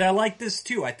I like this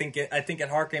too. I think it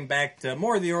harkened back to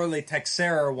more of the early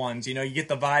Texera ones. You get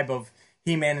the vibe of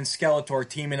He-Man and Skeletor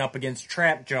teaming up against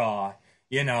Trapjaw.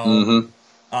 Mm-hmm.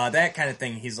 That kind of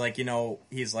thing. He's like,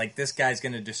 this guy's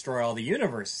going to destroy all the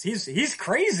universes. He's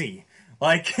crazy.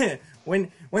 Like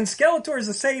when Skeletor's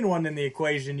the sane one in the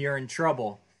equation, you're in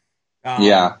trouble.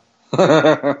 Yeah.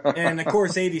 And of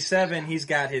course, 87, he's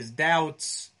got his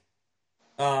doubts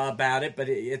about it, but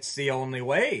it's the only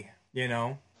way.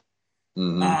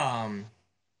 Mm-hmm.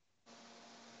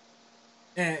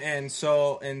 And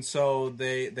so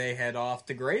they head off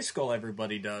to Grayskull.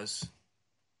 Everybody does.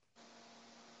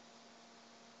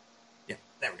 Yeah,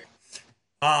 there we go.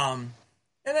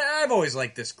 And I've always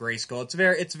liked this Grayskull.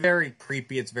 It's very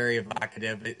creepy. It's very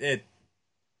evocative.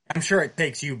 I'm sure it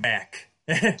takes you back.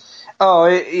 Yeah,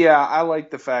 I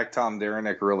like the fact Tom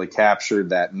Derenick really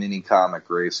captured that mini comic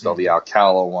Grayskull, the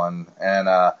Alcala one, and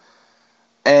I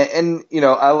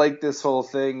like this whole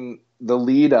thing, the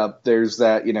lead up. There's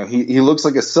that, he looks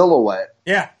like a silhouette.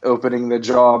 Yeah. Opening the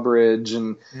drawbridge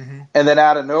and then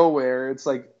out of nowhere, it's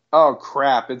like, oh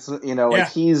crap. It's, like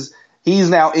he's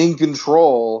now in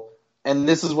control, and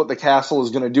this is what the castle is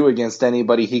going to do against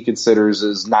anybody he considers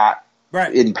is not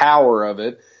in power of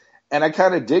it. And I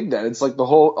kind of dig that. It's like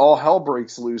all hell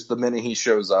breaks loose the minute he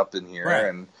shows up in here.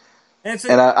 Right.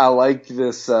 And I like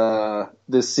this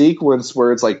sequence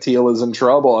where it's like Teal is in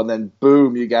trouble, and then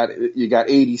boom, you got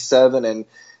 87, and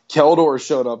Keldor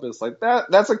showed up. It's like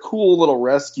that's a cool little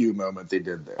rescue moment they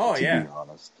did there. Oh, to yeah. be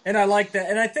honest. And I like that.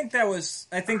 And I think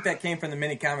that came from the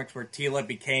mini comics where Teela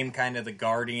became kind of the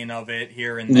guardian of it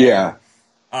here and there.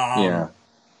 Yeah.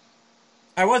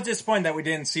 I was disappointed that we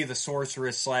didn't see the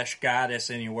sorceress / goddess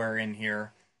anywhere in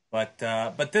here, but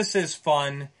this is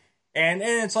fun. And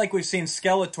it's like we've seen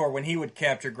Skeletor, when he would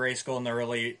capture Grayskull in the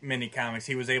early mini-comics,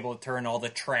 he was able to turn all the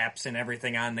traps and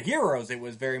everything on the heroes. It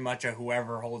was very much a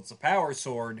whoever holds the power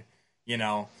sword,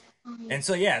 And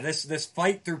so, yeah, this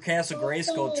fight through Castle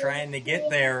Grayskull trying to get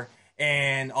there,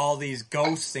 and all these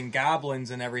ghosts and goblins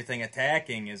and everything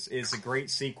attacking is a great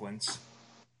sequence.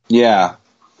 Yeah.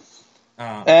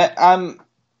 I'm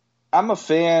a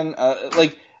fan.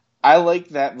 I like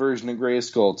that version of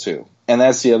Grayskull, too. And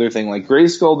that's the other thing. Like,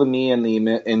 Grayskull to me in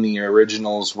the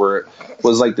originals was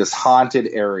like this haunted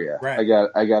area. Right. I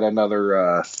got another.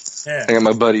 I got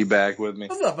my buddy back with me.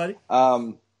 What's up, buddy?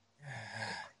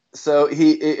 So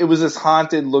it was this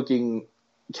haunted looking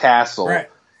castle, right.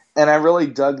 And I really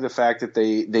dug the fact that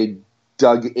they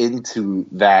dug into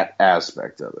that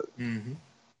aspect of it.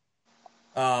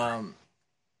 Mm-hmm.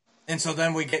 And so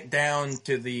then we get down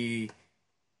to the.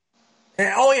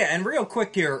 And real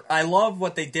quick here, I love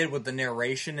what they did with the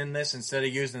narration in this. Instead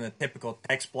of using the typical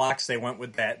text blocks, they went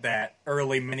with that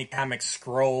early mini-comic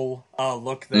scroll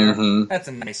look there. Mm-hmm. That's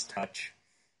a nice touch.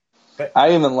 But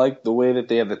I even like the way that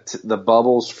they have the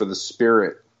bubbles for the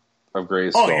spirit of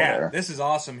Grayskull there. This is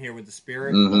awesome here with the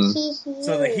spirit. Mm-hmm.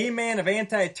 So the He-Man of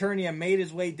Anti-Eternia made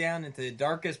his way down into the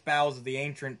darkest bowels of the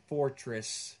ancient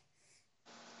fortress.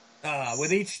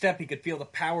 With each step, he could feel the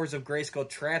powers of Grayskull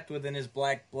trapped within his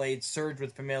black blade surge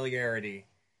with familiarity.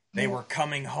 They were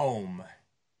coming home.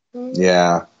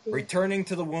 Yeah. returning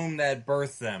to the womb that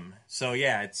birthed them. So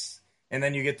yeah, and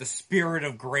then you get the spirit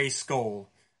of Grayskull,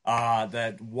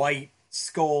 that white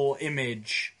skull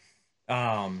image.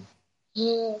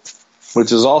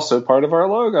 Which is also part of our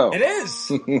logo. It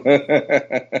is.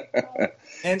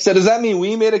 And so does that mean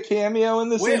we made a cameo in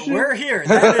this issue? We're here.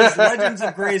 That is Legends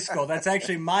of Grayskull. That's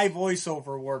actually my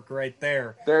voiceover work right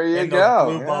there. There you in go.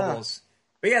 Those blue bubbles.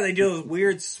 But yeah, they do those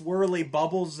weird swirly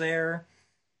bubbles there.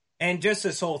 And just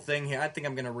this whole thing here, I think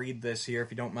I'm going to read this here if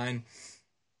you don't mind.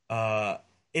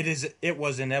 It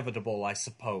was inevitable, I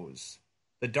suppose.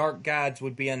 The dark gods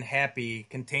would be unhappy,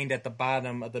 contained at the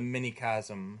bottom of the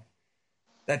minicosm.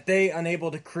 That they,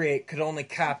 unable to create, could only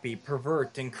copy,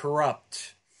 pervert, and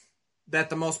corrupt. That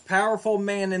the most powerful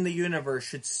man in the universe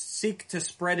should seek to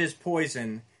spread his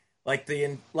poison like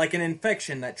an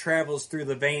infection that travels through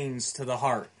the veins to the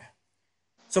heart.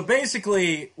 So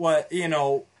basically, what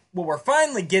we're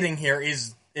finally getting here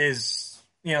is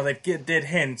they did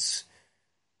hints.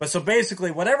 But so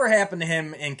basically, whatever happened to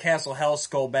him in Castle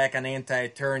Hellskull back on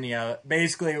Anti-Eternia,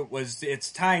 basically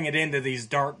it's tying it into these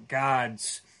dark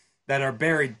gods that are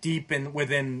buried deep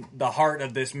within the heart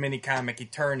of this mini-comic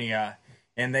Eternia.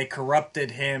 And they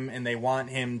corrupted him, and they want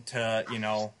him to,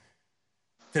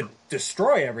 to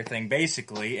destroy everything,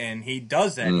 basically. And he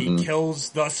does that. Mm-hmm. He kills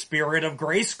the spirit of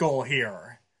Grayskull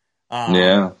here.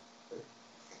 Yeah.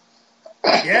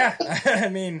 Yeah, I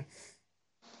mean...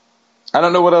 I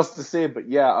don't know what else to say, but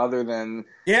yeah, other than...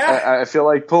 Yeah. I feel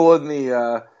like pulling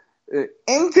the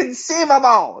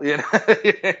inconceivable,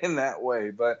 in that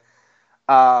way, but...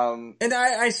 and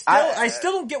I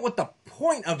still don't get what the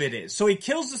point of it is. So he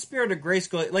kills the spirit of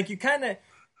Grayskull. Like,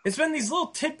 it's been these little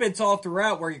tidbits all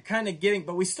throughout where you're kind of getting,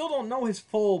 but we still don't know his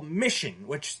full mission,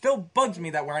 which still bugs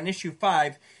me that we're on issue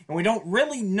 5, and we don't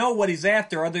really know what he's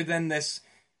after other than this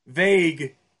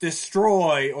vague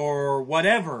destroy or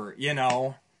whatever,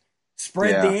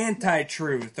 spread the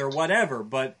anti-truth or whatever.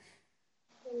 But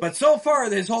so far,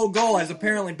 his whole goal has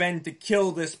apparently been to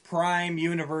kill this prime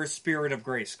universe spirit of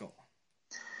Grayskull.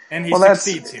 And he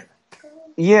succeeds here.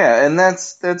 Yeah, and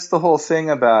that's the whole thing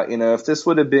about, if this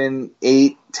would have been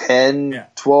 8, 10,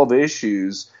 12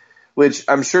 issues, which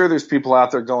I'm sure there's people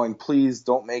out there going, please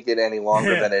don't make it any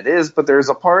longer than it is, but there's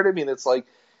a part of me that's like,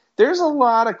 there's a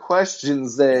lot of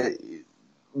questions that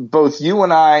both you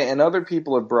and I and other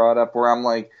people have brought up where I'm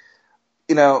like,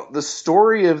 the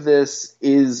story of this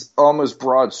is almost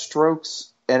broad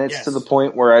strokes, and it's to the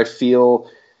point where I feel...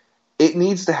 it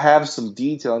needs to have some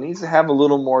detail. It needs to have a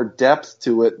little more depth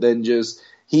to it than just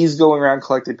he's going around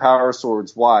collecting power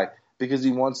swords. Why? Because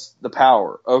he wants the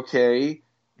power. Okay,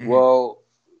 well,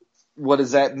 what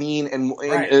does that mean? And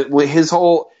his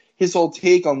whole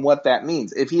take on what that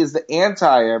means. If he is the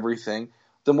anti-everything,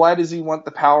 then why does he want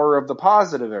the power of the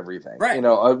positive everything? Right.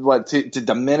 To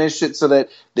diminish it so that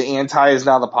the anti is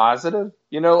now the positive?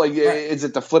 Is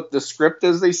it to flip the script,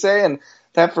 as they say? And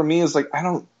that for me is like, I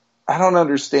don't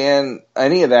understand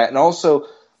any of that. And also,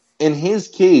 in his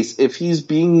case, if he's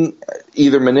being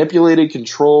either manipulated,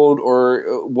 controlled,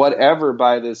 or whatever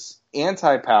by this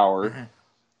anti-power,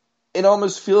 it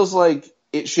almost feels like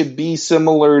it should be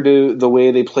similar to the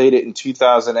way they played it in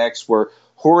 2000X, where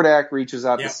Hordak reaches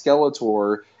out to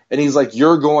Skeletor, and he's like,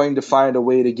 you're going to find a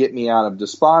way to get me out of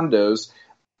Despondos.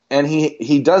 And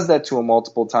he does that to him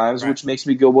multiple times, which makes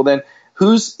me go, well, then,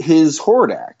 who's his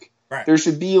Hordak? Right. There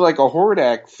should be like a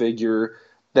Hordak figure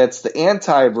that's the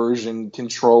anti-version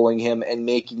controlling him and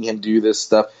making him do this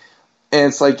stuff. And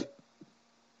it's like,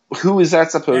 who is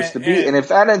that supposed to be? And if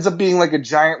that ends up being like a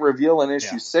giant reveal in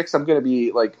issue 6, I'm going to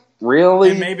be like,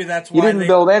 really? And maybe that's why you didn't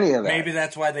build any of that. Maybe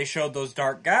that's why they showed those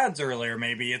dark gods earlier.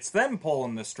 Maybe it's them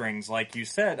pulling the strings, like you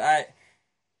said.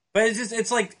 But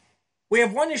it's like, we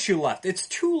have one issue left. It's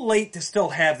too late to still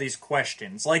have these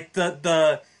questions. Like,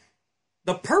 the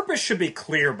purpose should be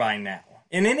clear by now.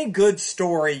 In any good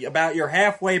story, about your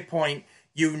halfway point,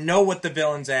 you know what the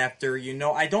villain's after.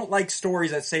 I don't like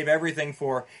stories that save everything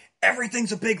for,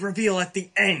 everything's a big reveal at the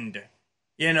end.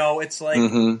 It's like,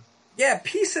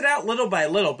 piece it out little by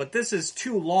little, but this is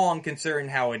too long considering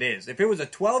how it is. If it was a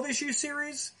 12-issue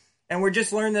series, and we're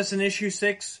just learning this in issue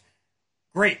 6,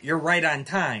 great, you're right on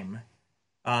time.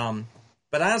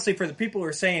 But honestly, for the people who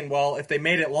are saying, well, if they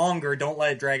made it longer, don't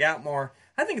let it drag out more,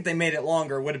 I think if they made it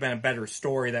longer, it would have been a better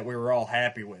story that we were all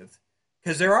happy with.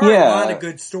 Because there are a lot of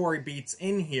good story beats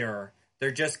in here.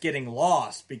 They're just getting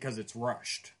lost because it's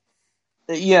rushed.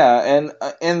 Yeah,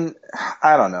 and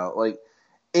I don't know. Like,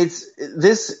 it's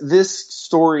this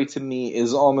story to me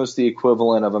is almost the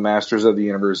equivalent of a Masters of the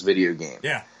Universe video game.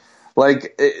 Yeah.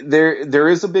 Like, there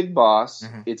is a big boss.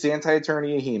 It's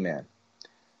Anti-Eternia He-Man.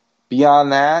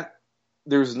 Beyond that,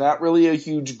 there's not really a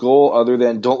huge goal other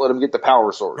than don't let him get the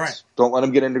power swords. Right. Don't let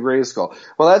him get into Grayskull.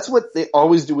 Well, that's what they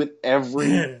always do with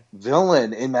every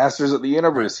villain in Masters of the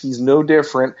Universe. He's no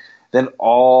different than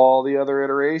all the other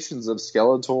iterations of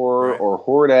Skeletor or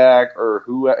Hordak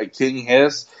or King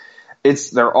Hiss.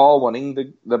 They're all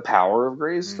wanting the power of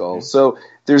Grayskull. Mm-hmm. So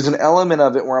there's an element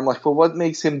of it where I'm like, well, what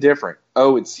makes him different?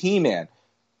 Oh, it's He-Man.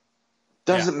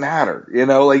 Doesn't matter,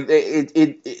 like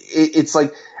it's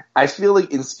like, I feel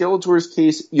like in Skeletor's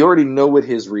case, you already know what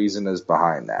his reason is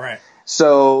behind that. Right.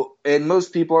 So, and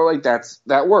most people are like,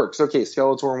 that works. Okay,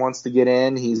 Skeletor wants to get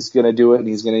in, he's going to do it, and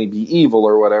he's going to be evil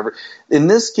or whatever. In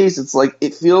this case, it's like,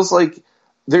 it feels like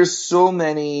there's so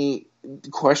many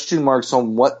question marks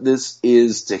on what this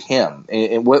is to him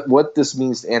and what this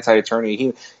means to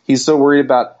Anti-Eternity. He's so worried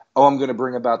about, I'm going to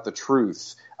bring about the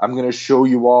truth. I'm going to show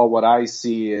you all what I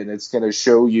see, and it's going to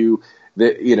show you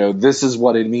that, this is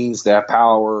what it means to have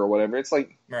power or whatever. It's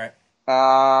like, right.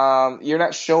 You're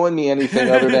not showing me anything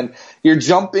other than you're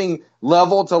jumping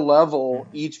level to level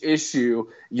each issue.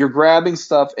 You're grabbing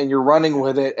stuff and you're running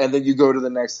with it, and then you go to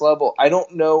the next level. I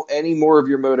don't know any more of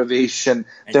your motivation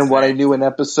than what I knew in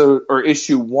episode or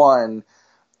issue 1.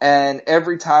 And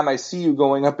every time I see you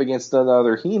going up against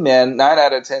another He-Man, 9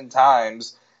 out of 10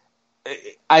 times,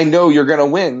 I know you're going to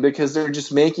win because they're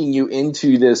just making you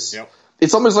into this. Yep.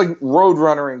 It's almost like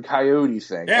Roadrunner and Coyote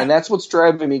thing. Yeah. And that's what's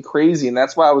driving me crazy. And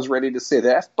that's why I was ready to say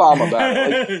the F-bomb about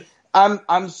it. Like,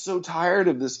 I'm so tired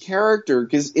of this character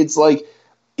because it's like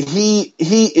he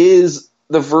is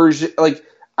the version. Like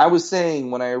I was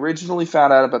saying, when I originally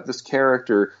found out about this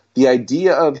character, the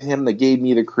idea of him that gave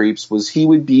me the creeps was he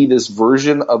would be this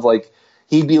version of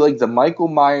he'd be like the Michael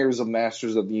Myers of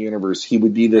Masters of the Universe. He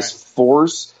would be this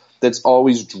force that's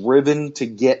always driven to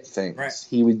get things. Right.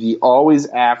 He would be always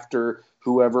after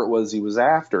whoever it was he was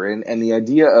after. And the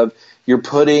idea of you're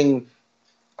putting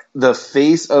the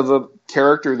face of a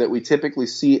character that we typically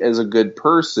see as a good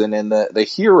person and the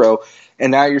hero,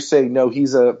 and now you're saying, no,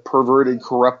 he's a perverted,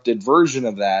 corrupted version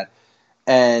of that,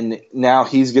 and now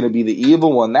he's going to be the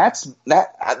evil one. That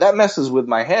messes with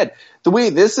my head. The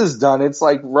way this is done, it's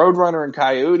like Roadrunner and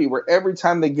Coyote, where every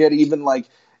time they get even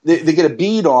they get a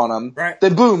bead on him,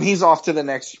 then boom, he's off to the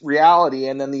next reality,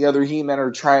 and then the other He-Men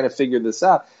are trying to figure this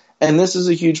out. And this is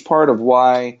a huge part of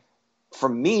why, for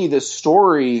me, this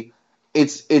story,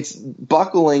 it's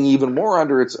buckling even more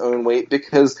under its own weight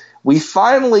because we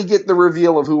finally get the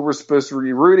reveal of who we're supposed to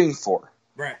be rooting for.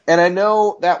 Right. And I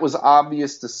know that was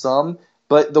obvious to some,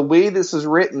 but the way this is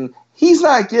written, he's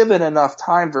not given enough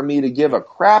time for me to give a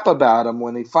crap about him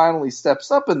when he finally steps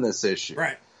up in this issue.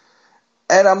 Right.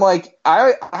 And I'm like,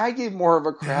 I gave more of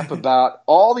a crap about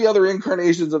all the other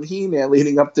incarnations of He-Man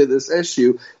leading up to this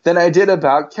issue than I did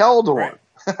about Keldor. Right.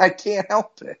 I can't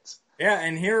help it. Yeah,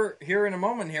 and here in a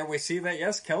moment here we see that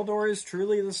yes, Keldor is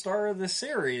truly the star of this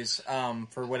series,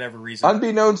 for whatever reason.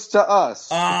 Unbeknownst to us.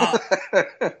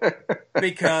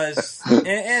 Because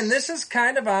and this is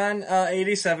kind of on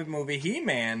 87 movie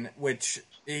He-Man, which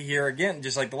here again,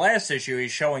 just like the last issue,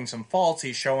 he's showing some faults.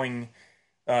 He's showing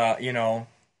I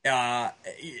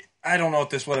don't know if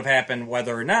this would have happened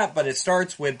whether or not, but it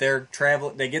starts with their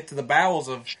travel. They get to the bowels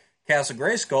of Castle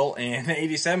Grayskull, and the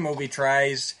 87 movie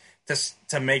tries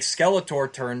to make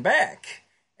Skeletor turn back,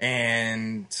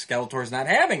 and Skeletor's not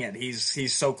having it.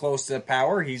 He's so close to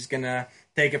power, he's gonna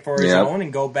take it for his own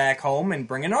and go back home and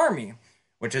bring an army,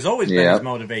 which has always been his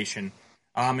motivation.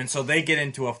 And so they get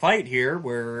into a fight here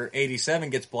where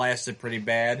 87 gets blasted pretty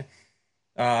bad.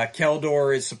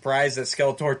 Keldor is surprised that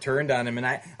Skeletor turned on him,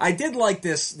 and I did like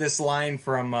this line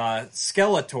from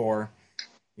Skeletor.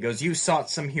 He goes, "You sought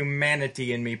some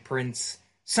humanity in me, Prince.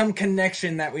 Some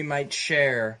connection that we might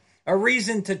share. A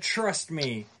reason to trust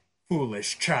me,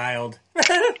 foolish child."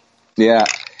 Yeah,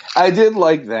 I did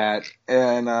like that,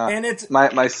 and it's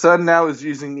my son now is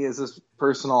using me as his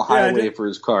personal highway for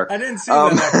his car. I didn't see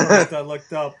that at first. I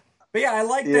looked up, but yeah, I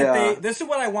like that this is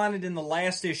what I wanted in the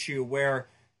last issue, where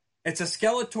it's a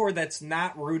Skeletor that's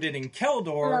not rooted in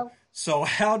Keldor. Hello. So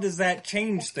how does that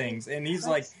change things? And he's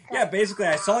like, yeah, basically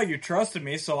I saw you trusted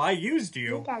me, so I used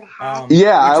you.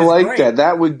 I like great.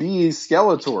 That would be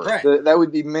Skeletor. Right. That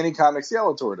would be mini comic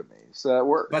Skeletor to me. So that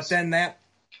works. But then that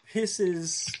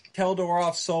pisses Keldor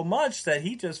off so much that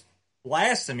he just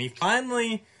blasts him. He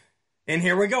finally, and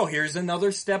here we go. Here's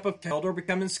another step of Keldor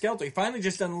becoming Skeletor. He finally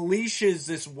just unleashes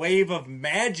this wave of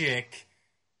magic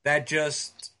that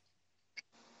just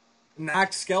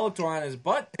knocks Skeletor on his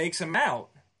butt, takes him out.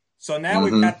 So now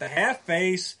we've got the half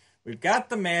face, we've got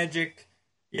the magic.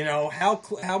 You know,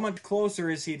 how much closer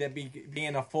is he to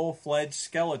being a full-fledged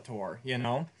Skeletor, you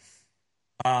know?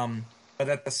 But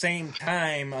at the same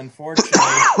time, unfortunately,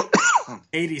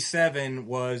 87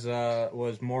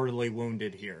 was mortally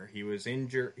wounded here. He was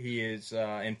injured. He is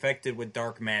infected with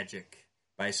dark magic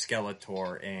by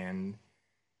Skeletor, and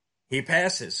he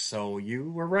passes. So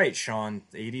you were right, Sean.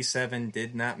 87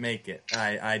 did not make it.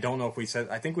 I don't know if we said.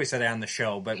 I think we said it on the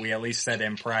show, but we at least said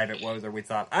in private whether we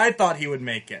thought. I thought he would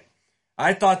make it.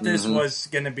 I thought this was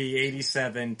going to be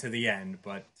 87 to the end,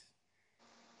 but.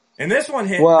 And this one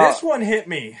hit. This one hit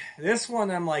me. This one,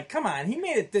 I'm like, come on, he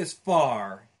made it this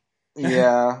far.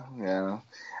 Yeah.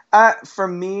 For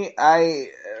me, I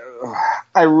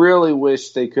really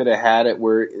wish they could have had it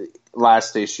where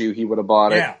last issue he would have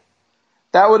bought it. Yeah.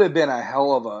 That would have been a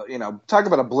hell of a, talk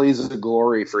about a blaze of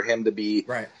glory for him to be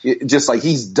just like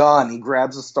he's done. He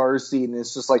grabs a star seed and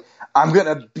it's just like, I'm going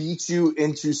to beat you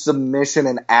into submission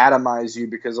and atomize you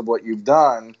because of what you've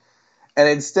done. And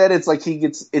instead it's like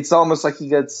it's almost like he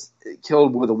gets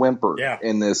killed with a whimper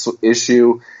in this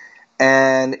issue.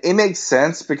 And it makes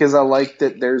sense because I like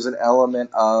that there's an element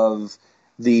of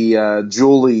the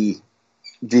Julie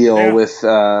deal with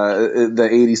the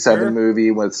 87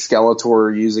 movie with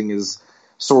Skeletor using his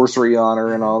sorcery on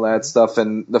her and all that stuff.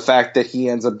 And the fact that he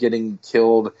ends up getting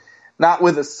killed, not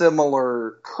with a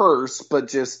similar curse, but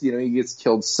just, he gets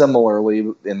killed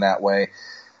similarly in that way.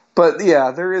 But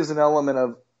yeah, there is an element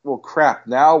of, well, crap,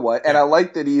 now what? And I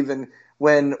like that even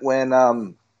when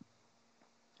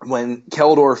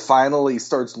Keldor finally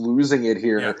starts losing it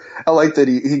here, I like that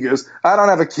he goes, I don't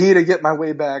have a key to get my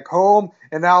way back home,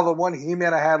 and now the one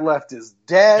He-Man I had left is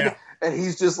dead. Yeah. And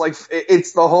he's just like,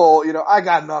 it's the whole, I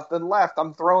got nothing left.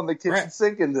 I'm throwing the kitchen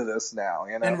sink into this now,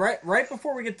 And right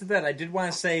before we get to that, I did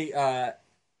want to say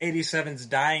 87's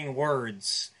dying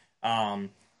words,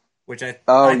 which I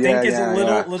think is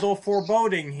a little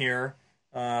foreboding here.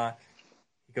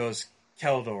 He goes,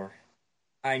 Keldor,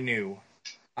 I knew.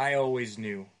 I always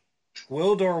knew.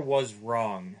 Gwildor was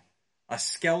wrong. A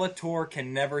Skeletor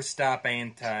can never stop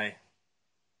Anti.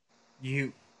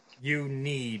 You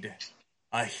need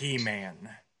a He-Man.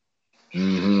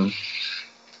 Mm-hmm.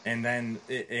 And then,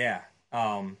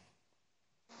 and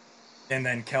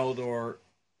then Keldor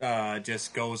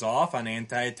just goes off on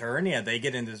Anti-Turn. Yeah, they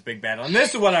get into this big battle. And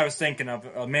this is what I was thinking of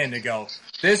a minute ago.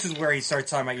 This is where he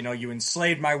starts talking about, you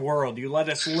enslaved my world. You let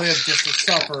us live just to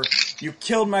suffer. You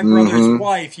killed my brother's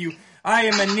wife. I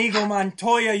am Inigo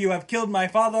Montoya. You have killed my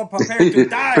father. Prepare to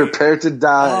die. Prepare to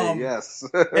die, yes.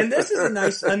 And this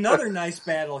is another nice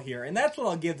battle here. And that's what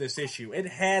I'll give this issue. It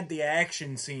had the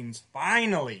action scenes,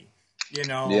 finally.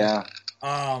 Yeah.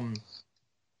 And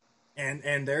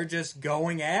they're just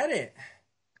going at it.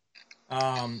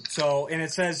 And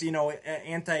it says,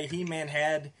 Anti-He-Man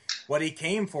had what he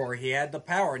came for. He had the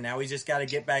power. Now he's just got to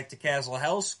get back to Castle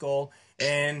Hellskull.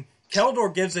 And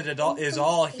Keldor gives it his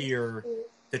all here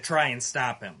to try and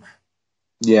stop him.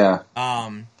 Yeah.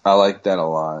 I like that a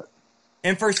lot.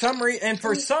 And for some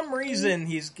reason,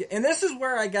 and this is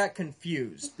where I got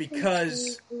confused,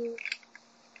 because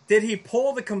did he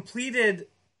pull the completed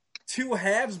two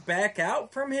halves back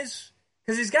out from his,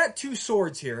 because he's got two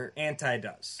swords here, Anti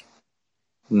does.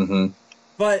 Mm-hmm.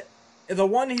 But the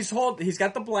one he's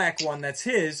got the black one, that's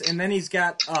his, and then he's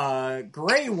got a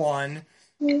gray one,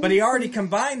 but he already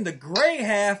combined the gray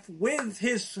half with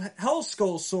his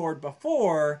Hellskull sword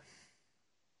before.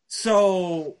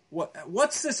 So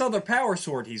what's this other power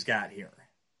sword he's got here?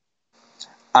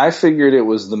 I figured it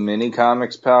was the mini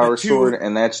comics power sword,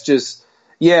 and that's just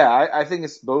I think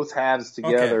it's both halves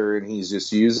together, and he's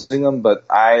just using them. But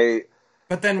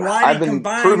then why did he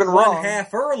combine one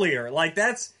half earlier? Like,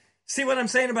 see what I'm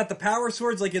saying about the power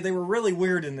swords? Like, they were really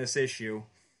weird in this issue.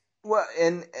 Well,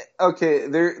 and okay,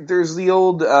 there's the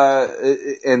old,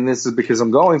 and this is because I'm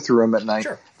going through them at night.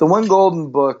 Sure. The one golden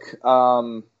book,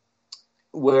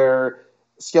 where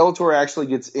Skeletor actually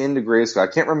gets into Grayskull.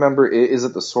 I can't remember. Is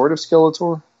it the Sword of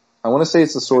Skeletor? I want to say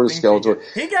it's the Sword of Skeletor,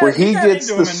 where he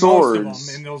gets the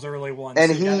swords in those early ones,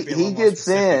 and he gets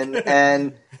in,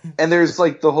 and there's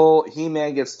like the whole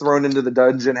He-Man gets thrown into the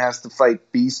dungeon, has to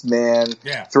fight Beastman,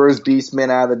 throws Beastman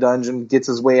out of the dungeon, gets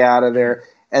his way out of there.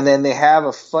 And then they have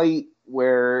a fight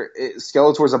where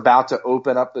Skeletor's about to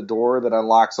open up the door that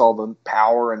unlocks all the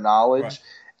power and knowledge. Right.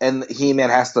 And He-Man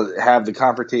has to have the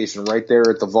confrontation right there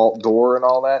at the vault door and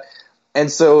all that. And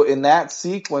so in that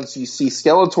sequence, you see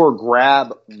Skeletor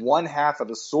grab one half of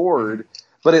the sword,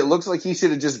 but it looks like he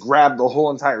should have just grabbed the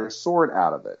whole entire sword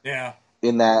out of it. Yeah.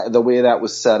 In the way that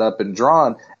was set up and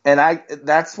drawn. And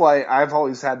that's why I've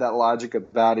always had that logic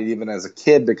about it, even as a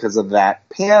kid, because of that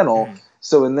panel.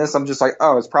 So in this, I'm just like,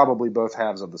 it's probably both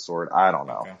halves of the sword. I don't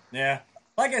know. Okay. Yeah,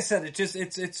 like I said,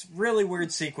 it's really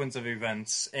weird sequence of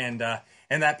events, and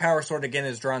that power sword again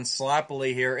is drawn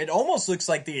sloppily here. It almost looks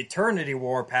like the Eternity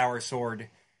War power sword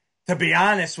to be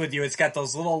honest with you, it's got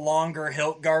those little longer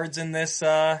hilt guards in this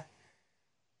in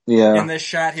this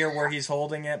shot here where he's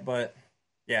holding it, but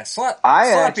yeah, I sloppy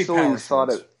actually power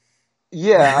thought swords.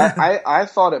 I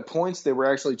thought at points they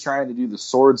were actually trying to do the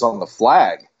swords on the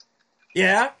flag.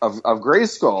 Yeah. Of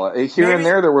Grayskull. Here and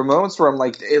there were moments where I'm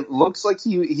like, it looks like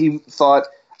he thought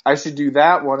I should do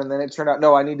that one, and then it turned out,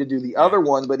 no, I need to do the other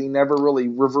one, but he never really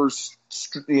reversed,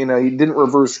 he didn't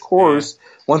reverse course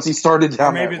once he started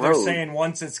down that road. Or maybe they're saying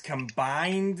once it's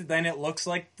combined, then it looks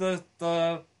like the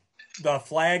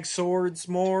flag swords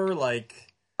more, like...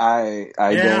 I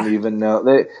don't even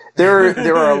know.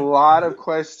 There are a lot of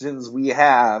questions we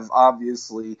have,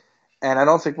 obviously, and I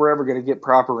don't think we're ever going to get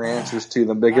proper answers to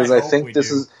them because I think this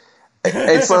is.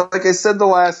 It's like I said the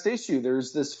last issue.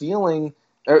 There's this feeling,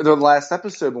 or the last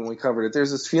episode when we covered it. There's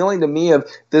this feeling to me of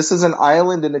this is an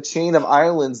island in a chain of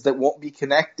islands that won't be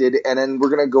connected, and then we're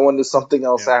going to go into something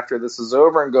else after this is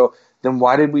over and go. Then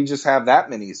why did we just have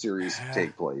that miniseries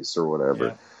take place or whatever?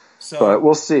 Yeah. So, but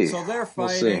we'll see. So they're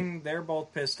fighting. We'll they're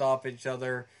both pissed off at each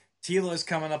other. Teela's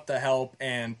coming up to help,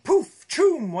 and poof,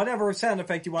 choom, whatever sound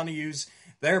effect you want to use,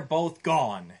 they're both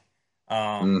gone.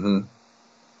 Leaving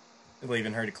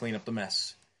her to clean up the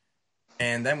mess.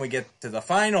 And then we get to the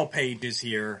final pages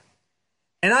here.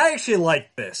 And I actually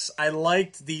liked this. I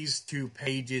liked these 2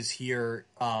 pages here.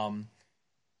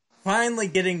 Finally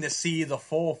getting to see the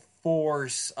full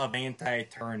force of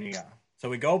Anti-Eternia. So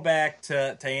we go back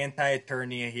to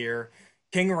Anti-Eternia here.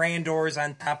 King Randor's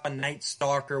on top of Night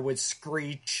Stalker with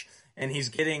Screech, and he's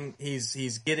getting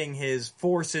his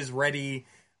forces ready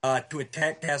to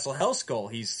attack Castle Hellskull.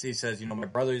 He says, my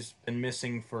brother's been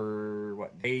missing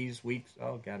for days, weeks.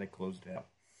 Oh god, I closed it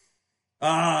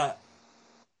out.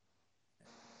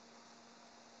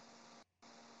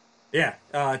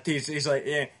 He's like,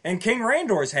 yeah, and King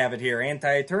Randor's have it here.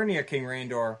 Anti-Eternia King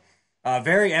Randor,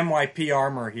 very MYP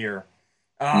armor here.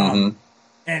 And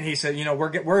he said,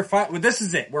 we're fine. Well, this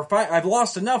is it. We're fine. I've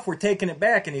lost enough. We're taking it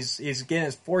back. And he's getting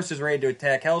his forces ready to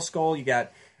attack Hellskull. You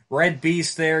got Red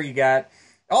Beast there. You got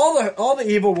all the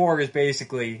evil warriors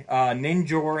basically.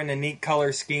 Ninjor in a neat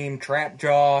color scheme.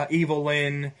 Trapjaw,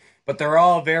 Evelyn, but they're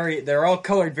all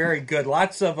colored very good.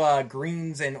 Lots of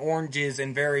greens and oranges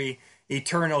and very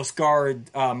Eternos Guard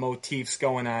motifs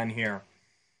going on here.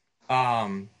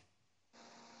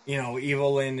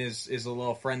 Evelyn is a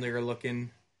little friendlier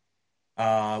looking.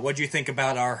 What do you think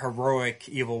about our heroic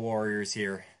evil warriors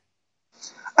here?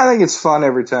 I think it's fun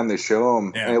every time they show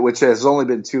them, which has only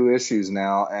been 2 issues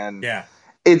now, and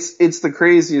it's the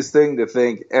craziest thing to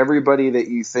think everybody that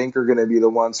you think are going to be the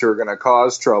ones who are going to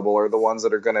cause trouble are the ones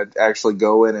that are going to actually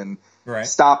go in and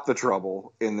stop the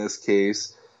trouble in this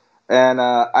case. And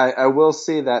I will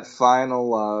say that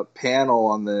final panel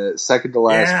on the second to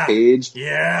last page.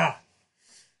 Yeah.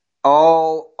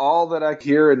 All that I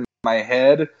hear in my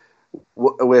head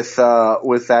with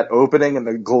that opening and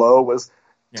the glow was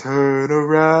turn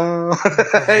around.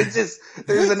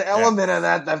 There's an element of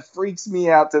that freaks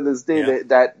me out to this day.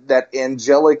 That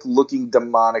angelic looking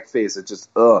demonic face. It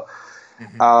just but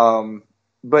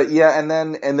yeah, and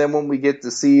then when we get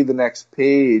to see the next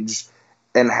page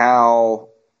and how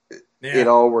it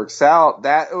all works out,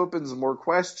 that opens more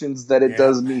questions that it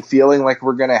does me feeling like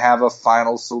we're going to have a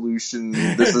final solution.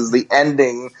 This is the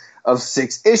ending of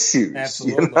 6 issues.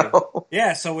 Absolutely.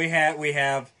 Yeah, so we have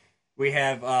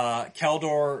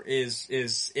Keldor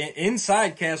is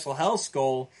inside Castle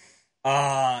Hellskull.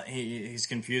 He's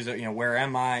confused. Where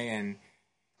am I? And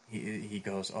he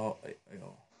goes,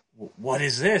 what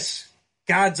is this?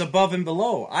 Gods above and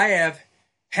below. I have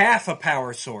half a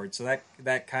power sword. So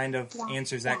that kind of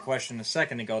answers that question a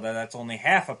second ago. That's only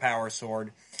half a power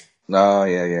sword. Oh,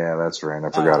 yeah, that's right. I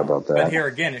forgot about that. But here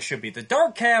again, it should be the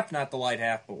dark half, not the light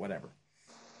half, but whatever.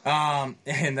 And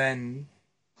then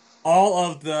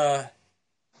all of the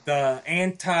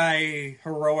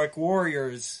anti-heroic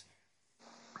warriors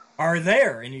are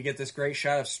there, and you get this great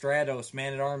shot of Stratos,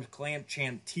 Man-at-Arms,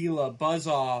 Clampchamp, Teela,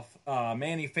 Buzzoff,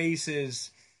 Manny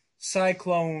Faces,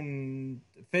 Cyclone,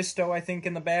 Fisto, I think,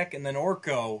 in the back, and then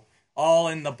Orko, all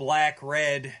in the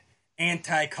black-red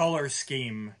anti-color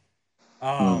scheme.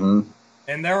 And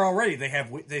they're already,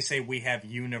 they say we have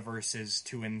universes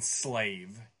to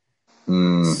enslave.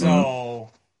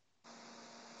 So,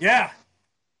 yeah.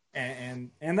 And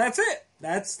that's it.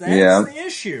 That's the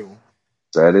issue.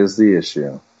 That is the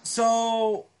issue.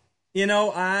 So,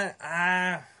 Now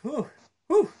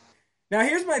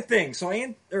here's my thing. So,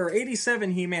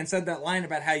 87 He-Man said that line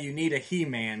about how you need a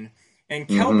He-Man, and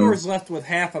Keldor's left with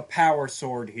half a power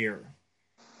sword here.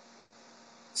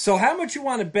 So, how much you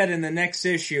want to bet in the next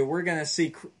issue we're going to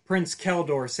see Prince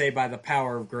Keldor say by the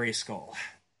power of Grayskull?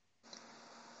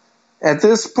 At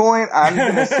this point, I'm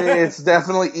going to say it's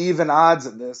definitely even odds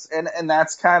in this, and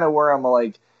that's kind of where I'm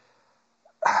like,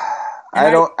 I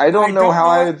don't know how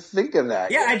I would think of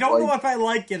that. Yeah, yet. I don't know if I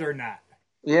like it or not.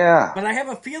 Yeah, but I have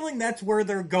a feeling that's where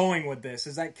they're going with this.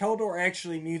 Is that Keldor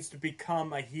actually needs to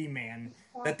become a He-Man?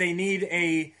 That they need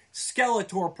a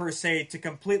Skeletor per se to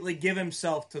completely give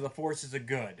himself to the forces of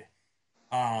good.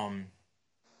 I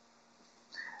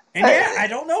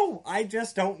don't know. I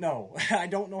just don't know. I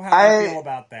don't know how I feel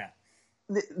about that.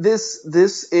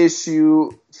 This issue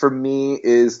for me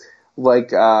is like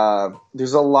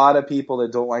there's a lot of people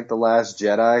that don't like The Last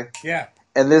Jedi. Yeah.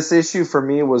 And this issue for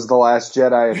me was The Last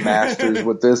Jedi and Masters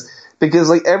with this, because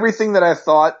like everything that I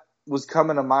thought was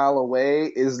coming a mile away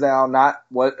is now not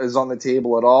what is on the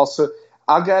table at all. So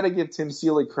I've got to give Tim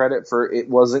Seeley credit for it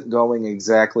wasn't going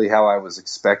exactly how I was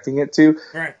expecting it to.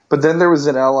 Right. But then there was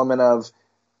an element of,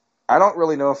 I don't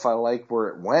really know if I like where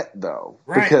it went though,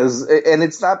 right. And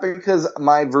it's not because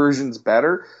my version's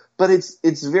better, but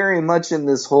it's very much in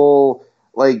this whole,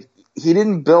 like, he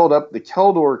didn't build up the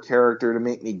Keldor character to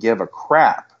make me give a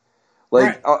crap.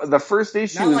 Like, right. The first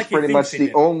issue is pretty much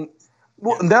the only.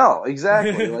 Well, yeah. No,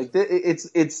 exactly. Like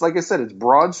it's like I said, it's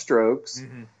broad strokes,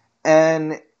 mm-hmm.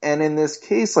 and in this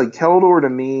case, like Keldor to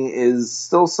me is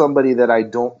still somebody that I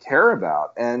don't care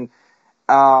about, and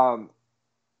I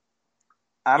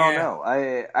don't know.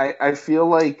 I feel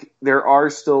like there are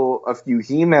still a few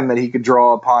He-Men that he could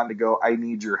draw upon to go, I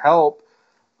need your help,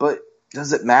 but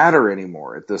does it matter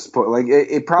anymore at this point? Like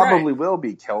it probably will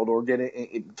be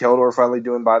Keldor finally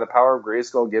doing By the Power of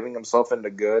Grayskull, giving himself into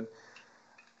good.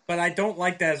 But I don't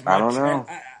like that as much. I don't know.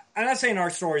 I'm not saying our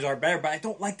stories are better, but I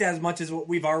don't like that as much as what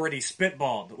we've already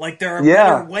spitballed. Like, there are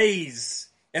better ways.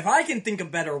 If I can think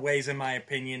of better ways, in my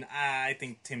opinion, I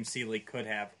think Tim Seeley could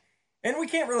have. And we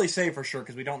can't really say for sure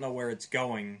because we don't know where it's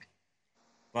going.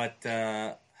 But,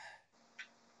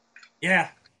 yeah.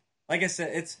 Like I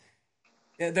said,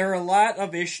 there are a lot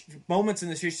of moments in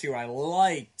this issue I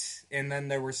liked, and then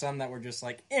there were some that were just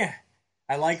like,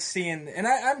 I like seeing... And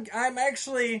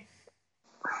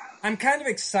I'm kind of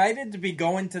excited to be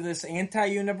going to this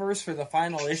anti-universe for the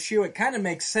final issue. It kind of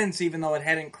makes sense, even though it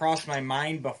hadn't crossed my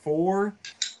mind before.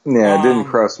 Yeah, it didn't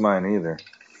cross mine either.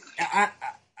 I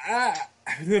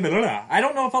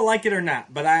don't know if I like it or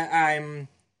not, but I'm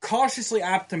cautiously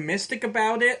optimistic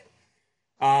about it.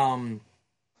 I'll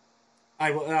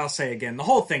say again, the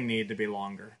whole thing needed to be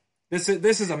longer. This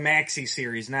is a maxi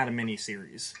series, not a mini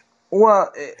series.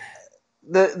 Well,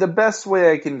 the best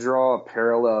way I can draw a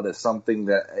parallel to something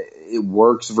that it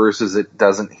works versus it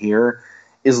doesn't here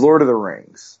is Lord of the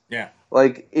Rings. Yeah.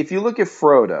 Like, if you look at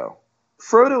Frodo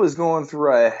is going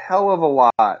through a hell of a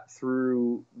lot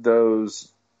through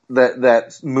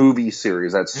that movie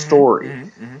series, that story.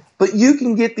 Mm-hmm, mm-hmm. But you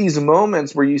can get these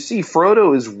moments where you see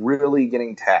Frodo is really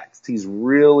getting taxed. He's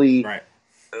really,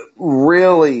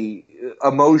 really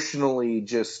emotionally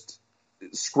just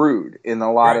screwed in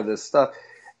a lot of this stuff.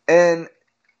 And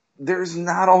there's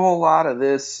not a whole lot of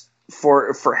this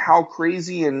for how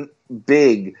crazy and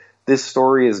big this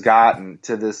story has gotten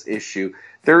to this issue.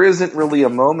 There isn't really a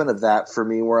moment of that for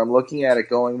me where I'm looking at it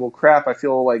going, well, crap, I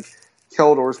feel like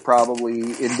Keldor's probably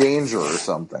in danger or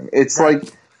something. It's like,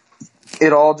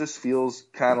 it all just feels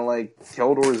kind of like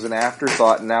Keldor is an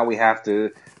afterthought, and now we have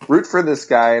to root for this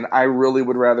guy, and I really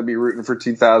would rather be rooting for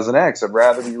 2000X. I'd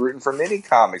rather be rooting for mini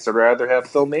comics. I'd rather have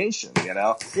Filmation, you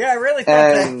know? Yeah, I really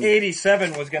thought that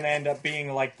 87 was going to end up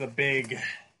being like the big,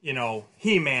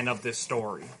 He-Man of this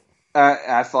story.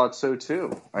 I thought so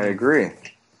too. I agree.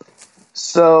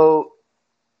 So,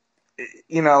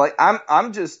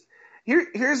 I'm just...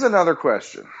 Here's another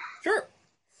question. Sure.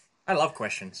 I love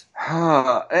questions.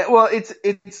 Well,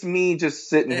 it's me just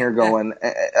sitting here going,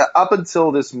 up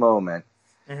until this moment,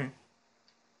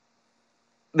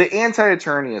 the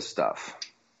anti-Eternia stuff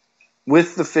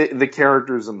with the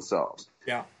characters themselves.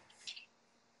 Yeah.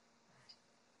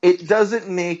 It doesn't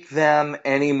make them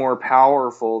any more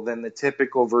powerful than the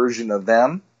typical version of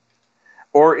them,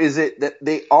 or is it that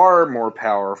they are more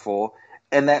powerful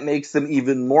and that makes them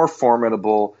even more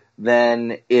formidable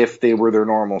than if they were their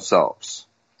normal selves?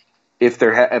 If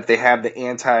they have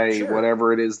the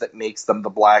whatever it is that makes them the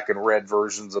black and red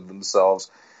versions of themselves,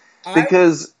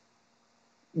 because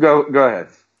go ahead.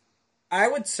 I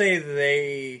would say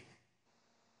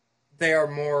they are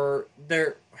more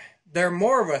they're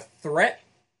more of a threat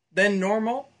than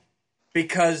normal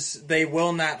because they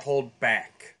will not hold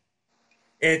back.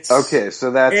 It's okay,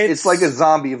 so it's like a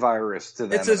zombie virus to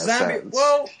them. It's a zombie. Sense.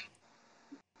 Well.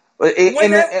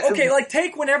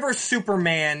 Take whenever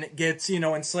Superman gets,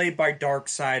 enslaved by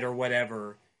Darkseid or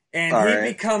whatever, and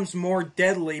he becomes more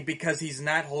deadly because he's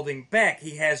not holding back.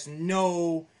 He has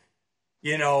no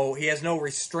he has no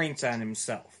restraints on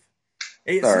himself.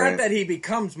 It's All not right. that he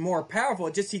becomes more powerful,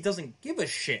 it's just he doesn't give a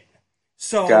shit.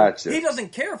 So Gotcha. he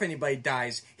doesn't care if anybody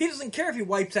dies. He doesn't care if he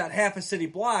wipes out half a city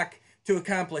block to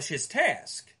accomplish his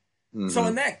task. Mm-hmm. So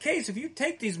in that case, if you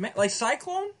take these, like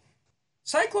Cyclone's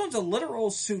a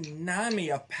literal tsunami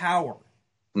of power.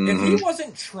 Mm-hmm. If he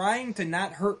wasn't trying to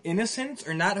not hurt innocents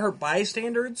or not hurt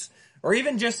bystanders, or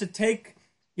even just to take,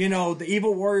 the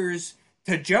evil warriors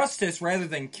to justice rather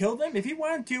than kill them, if he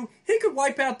wanted to, he could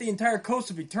wipe out the entire coast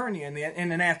of Eternia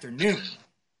in an afternoon.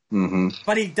 Mm-hmm.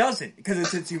 But he doesn't, because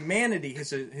it's his humanity,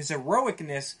 his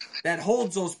heroicness that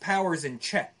holds those powers in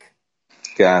check.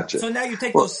 Gotcha. So now you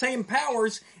take those same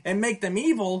powers and make them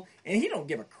evil, and he don't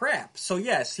give a crap. So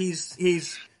yes,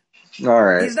 he's all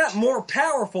right. He's not more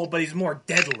powerful, but he's more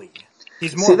deadly.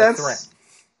 He's more of a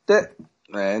threat.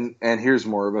 And here's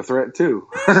more of a threat too.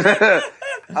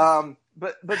 But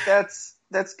that's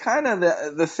kind of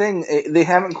the thing. They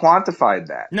haven't quantified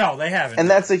that. No, they haven't. And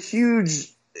that's a huge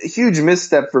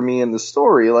misstep for me in the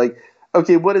story. Like,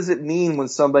 okay, what does it mean when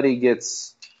somebody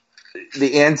gets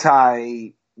the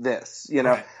anti this,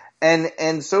 Right.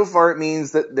 And so far it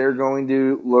means that they're going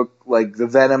to look like the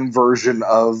Venom version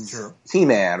of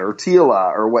He-Man or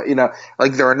Teela or what,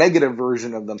 like they're a negative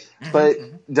version of them. But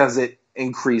does it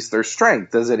increase their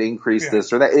strength? Does it increase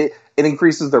this or that? It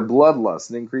increases their bloodlust.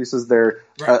 It increases their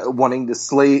wanting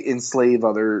to enslave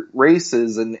other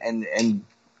races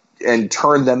and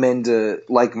turn them into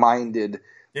like-minded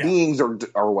beings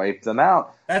or wipe them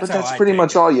out. But that's pretty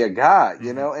much all you got,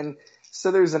 and so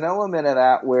there's an element of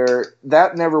that where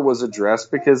that never was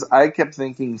addressed, because I kept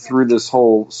thinking through this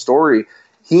whole story,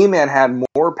 He-Man had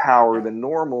more power than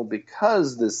normal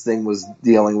because this thing was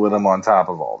dealing with him on top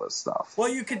of all this stuff. Well,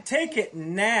 you could take it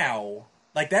now,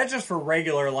 like that's just for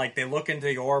regular, like they look into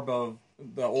the orb of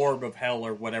hell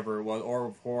or whatever it was,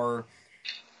 orb of horror.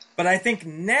 But I think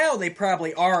now they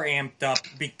probably are amped up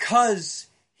because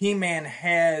He-Man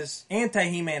has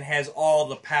all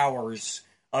the powers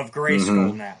of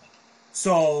Grayskull now.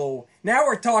 So now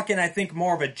we're talking, I think,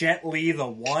 more of a Jet Li the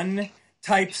One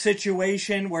type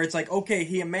situation where it's like, okay,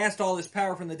 he amassed all this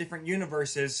power from the different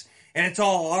universes, and it's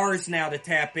all ours now to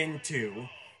tap into.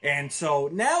 And so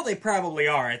now they probably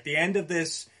are. At the end of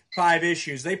this 5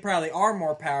 issues, they probably are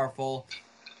more powerful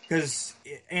because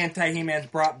Anti-He-Man's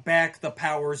brought back the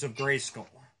powers of Grayskull.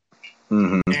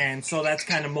 And so that's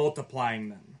kind of multiplying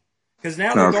them. Because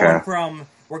now they're going from,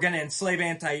 we're going to enslave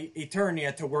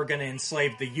Anti-Eternia to we're going to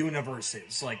enslave the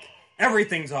universes. Like,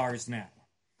 everything's ours now.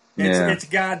 It's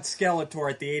God Skeletor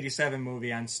at the 87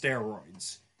 movie on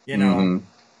steroids.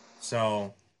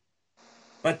 So,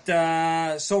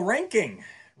 but, so ranking.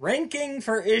 Ranking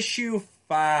for issue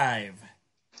 5.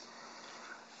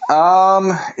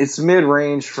 It's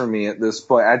mid-range for me at this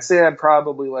point. I'd say I'd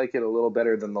probably like it a little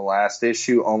better than the last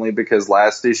issue, only because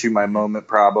last issue my moment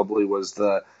probably was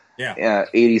the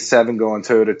 87 going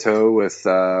toe-to-toe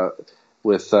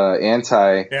with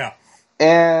Anti. Yeah.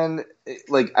 And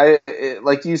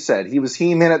like you said, he was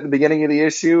He-Man at the beginning of the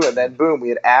issue, and then boom, we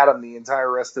had Adam the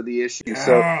entire rest of the issue.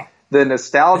 So the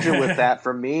nostalgia with that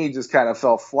for me just kind of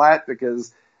fell flat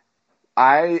because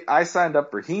I signed up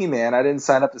for He-Man. I didn't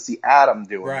sign up to see Adam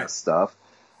doing this stuff.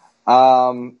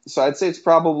 So I'd say it's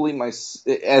probably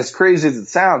as crazy as it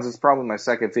sounds, it's probably my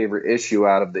second favorite issue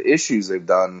out of the issues they've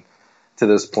done to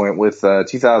this point, with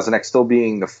 2000X still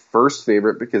being the first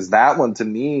favorite, because that one to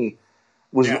me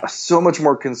was a so much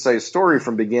more concise story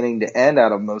from beginning to end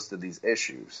out of most of these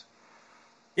issues.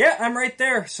 Yeah, I'm right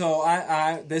there. So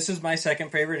I this is my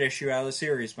second favorite issue out of the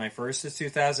series. My first is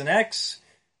 2000X,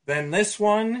 then this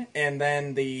one, and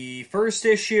then the first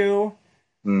issue,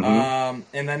 and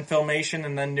then Filmation,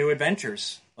 and then New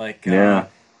Adventures.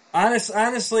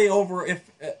 Honestly,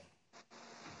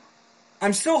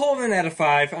 I'm still holding at a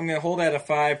 5. I'm going to hold at a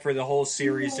 5 for the whole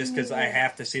series just because I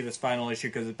have to see this final issue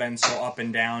because it's been so up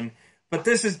and down. But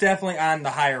this is definitely on the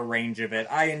higher range of it.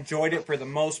 I enjoyed it for the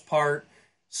most part,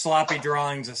 sloppy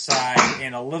drawings aside,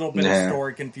 and a little bit of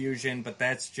story confusion, but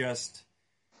that's just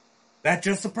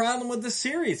the problem with the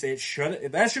series. That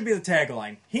should be the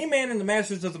tagline. He-Man and the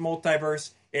Masters of the Multiverse,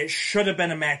 it should have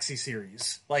been a maxi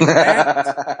series. Like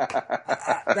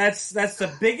that. That's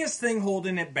the biggest thing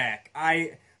holding it back.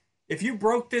 If you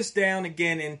broke this down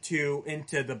again into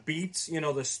the beats,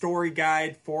 the story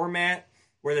guide format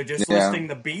where they're just listing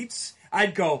the beats,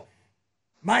 I'd go,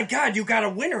 my God, you got a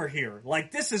winner here.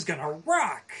 Like, this is gonna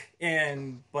rock.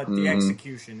 But the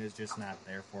execution is just not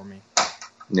there for me.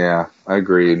 Yeah,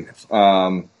 agreed.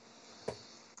 Are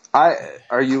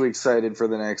you excited for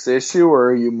the next issue,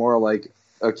 or are you more like,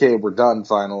 okay, we're done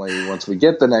finally. Once we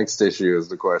get the next issue is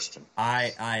the question.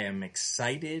 I am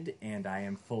excited, and I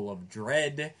am full of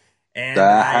dread, and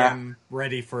I am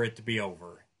ready for it to be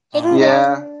over.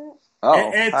 Yeah.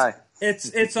 Oh, hi.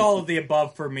 It's all of the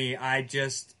above for me. I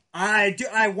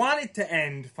want it to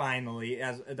end finally,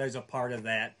 as there's a part of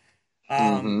that.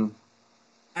 I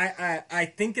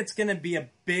think it's going to be a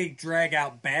big drag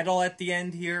out battle at the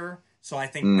end here. So I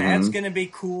think that's going to be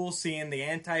cool, seeing the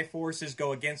anti-forces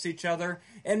go against each other.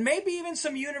 And maybe even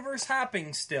some universe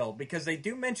hopping still, because they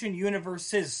do mention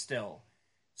universes still.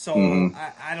 So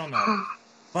I don't know.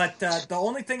 But the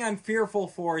only thing I'm fearful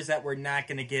for is that we're not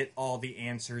going to get all the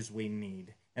answers we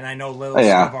need. And I know Lil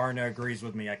Savarna agrees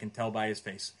with me. I can tell by his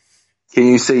face. Can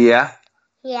you say yeah?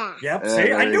 Yeah. Yep,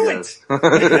 see, I knew it!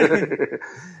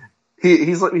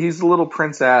 He's the little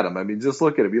Prince Adam. I mean, just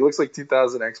look at him. He looks like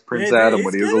 2000X Prince Adam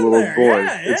when he was a little boy.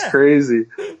 Yeah. It's crazy.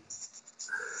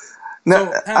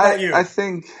 No, how about you? I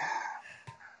think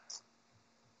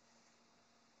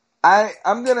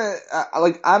I'm gonna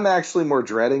I'm actually more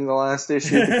dreading the last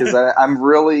issue because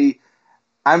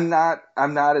I'm not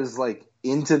as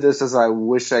into this as I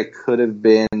wish I could have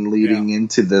been leading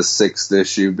into this 6th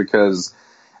issue, because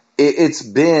it's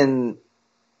been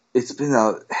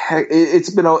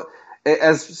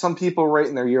as some people write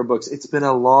in their yearbooks, it's been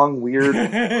a long, weird,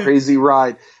 crazy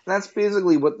ride. And that's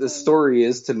basically what this story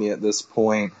is to me at this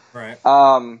point. Right.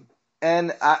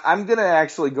 And I'm going to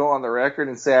actually go on the record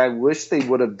and say I wish they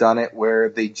would have done it where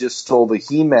they just stole the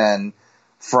He-Men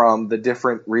from the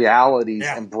different realities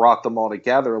and brought them all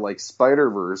together like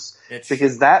Spider-Verse,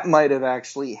 because that might have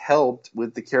actually helped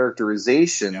with the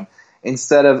characterization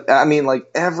instead of,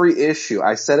 every issue.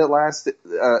 I said it last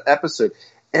episode.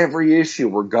 Every issue,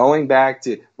 we're going back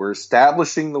to, we're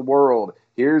establishing the world.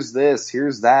 Here's this,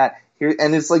 here's that.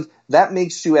 And it's that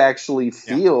makes you actually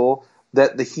feel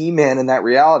that the He-Man in that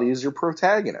reality is your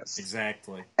protagonist.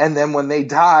 Exactly. And then when they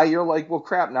die, you're like, well,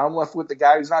 crap, now I'm left with the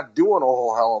guy who's not doing a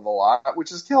whole hell of a lot,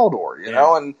 which is Keldor, you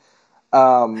know? And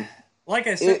like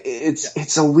I said,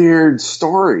 it's a weird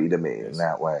story to me in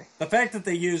that way. The fact that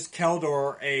they used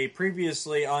Keldor, a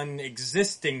previously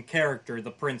unexisting character,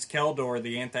 the Prince Keldor,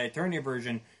 the Anti-Eternia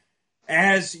version,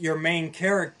 as your main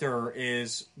character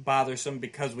is bothersome,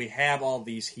 because we have all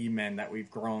these He-Men that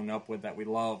we've grown up with, that we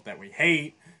love, that we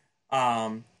hate.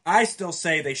 I still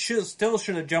say they should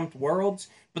have jumped worlds,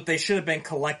 but they should have been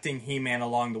collecting He-Man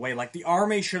along the way. Like, the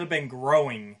army should have been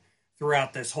growing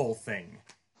throughout this whole thing.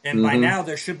 And by now,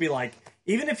 there should be,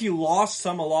 even if you lost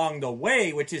some along the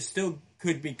way, which is still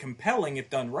could be compelling if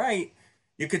done right,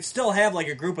 you could still have,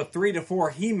 a group of 3 to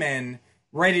 4 He-Men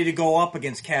ready to go up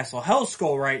against Castle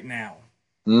Hellskull right now.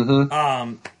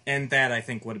 And that, I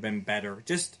think, would have been better.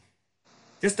 Just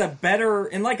a better...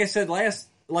 And like I said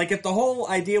if the whole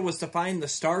idea was to find the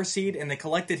Starseed and they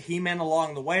collected He-Man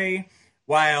along the way,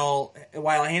 while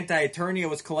Anti-Eternia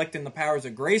was collecting the powers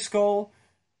of Grayskull,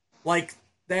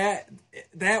 that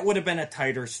would have been a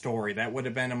tighter story. That would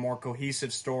have been a more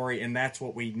cohesive story, and that's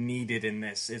what we needed in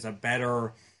this, is a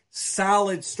better,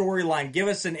 solid storyline. Give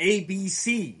us an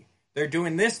ABC. They're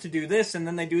doing this to do this, and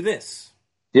then they do this.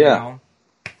 Yeah.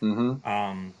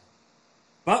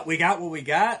 But we got what we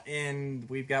got, and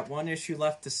we've got one issue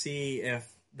left to see if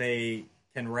they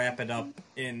can wrap it up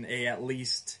in at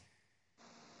least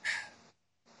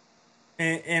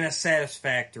in a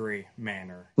satisfactory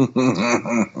manner.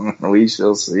 We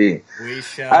shall see. We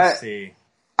shall see.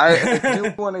 I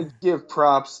do want to give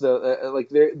props, though.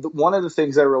 One of the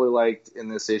things I really liked in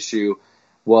this issue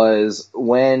was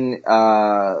when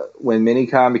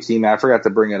Minicom became, I forgot to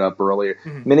bring it up earlier,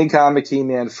 Minicom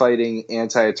became fighting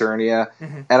Anti-Eternia,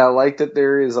 and I like that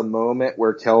there is a moment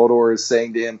where Keldor is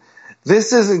saying to him,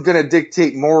 this isn't going to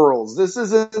dictate morals. This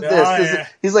isn't this.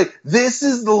 He's like, this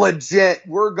is the legit,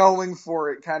 we're going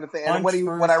for it kind of thing. And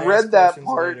when I read that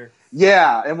part,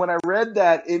 and when I read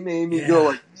that, it made me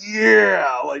go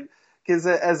because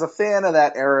as a fan of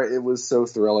that era, it was so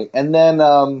thrilling. And then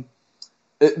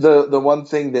the one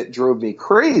thing that drove me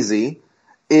crazy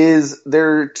is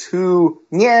there are 2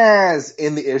 nyas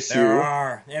in the issue. There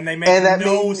are, and they make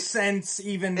no sense,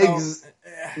 even though...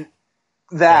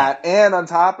 And on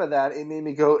top of that, it made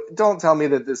me go, don't tell me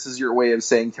that this is your way of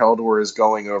saying Keldor is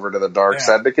going over to the dark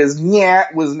side, because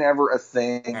nyat was never a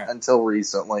thing until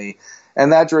recently.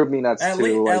 And that drove me nuts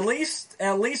too. At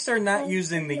least they're not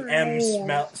using the M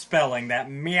spelling, that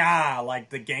meow, like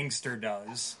the gangster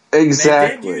does.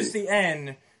 Exactly. They did use the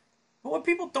N, but what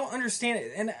people don't understand,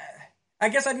 and I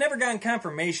guess I've never gotten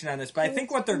confirmation on this, but I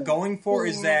think what they're going for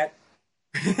is that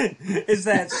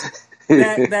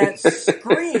that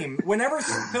scream. Whenever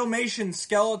Filmation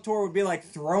Skeletor would be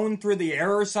thrown through the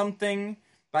air or something,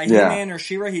 by He-Man or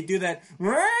She-Ra, he'd do that,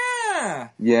 Rah!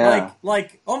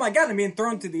 Like, oh my god, I'm being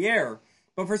thrown through the air.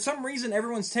 But for some reason,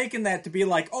 everyone's taken that to be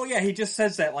like, oh yeah, he just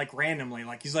says that like randomly,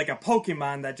 like he's like a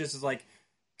Pokemon that just is like,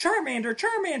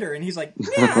 Charmander, and he's like,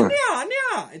 yeah.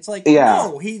 It's like,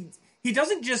 no, he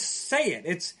doesn't just say it.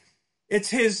 It's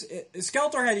his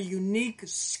Skeletor had a unique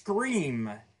scream,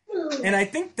 and I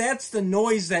think that's the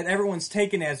noise that everyone's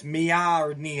taken as Mia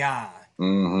or Nia.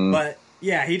 Mm-hmm. But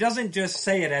yeah, he doesn't just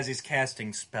say it as he's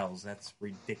casting spells. That's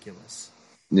ridiculous.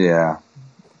 Yeah.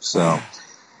 So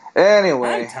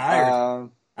anyway, I'm tired.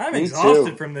 I'm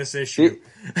exhausted from this issue.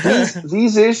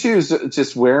 These issues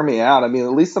just wear me out. I mean,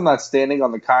 at least I'm not standing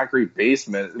on the concrete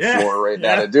basement floor right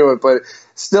now to do it. But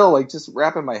still, like, just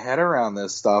wrapping my head around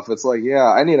this stuff, it's like,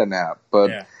 I need a nap.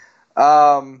 But,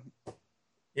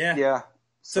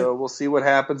 So we'll see what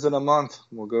happens in a month.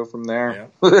 We'll go from there.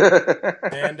 Yeah.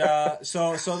 And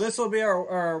so this will be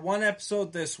our one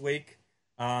episode this week.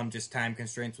 Just time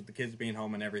constraints with the kids being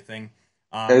home and everything.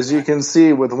 As you can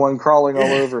see, with one crawling all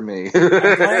over me. I'm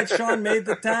glad Sean made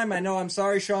the time. I know. I'm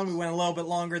sorry, Sean. We went a little bit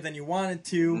longer than you wanted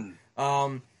to.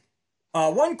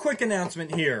 One quick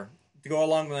announcement here to go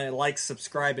along with the like,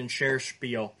 subscribe, and share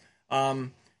spiel.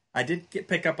 I did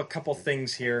pick up a couple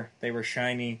things here. They were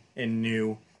shiny and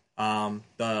new.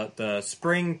 The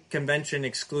spring convention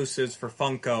exclusives for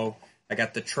Funko. I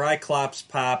got the Triclops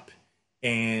pop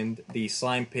and the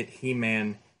Slime Pit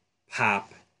He-Man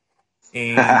pop.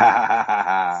 And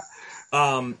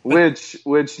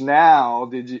which now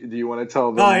do you want to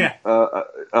tell them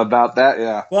about that?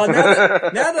 Yeah. Well,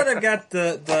 now that I've got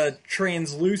the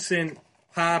translucent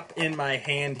pop in my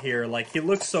hand here, like, he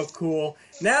looks so cool.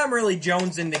 Now I'm really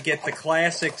jonesing to get the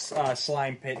classics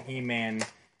Slime Pit He-Man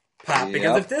pop,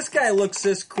 because if this guy looks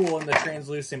this cool in the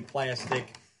translucent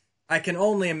plastic, I can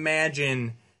only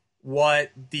imagine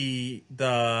what the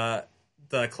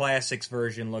classics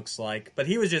version looks like. But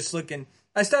he was just looking.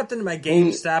 I stopped into my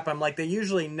GameStop. I'm like, they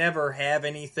usually never have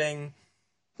anything,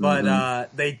 but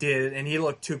they did, and he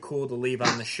looked too cool to leave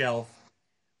on the shelf.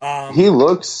 He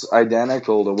looks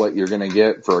identical to what you're going to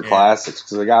get for a classics,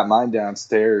 because I got mine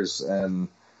downstairs, and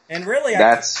really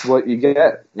that's what you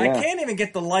get. Yeah. I can't even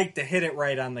get the light to hit it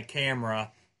right on the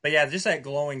camera, but yeah, just that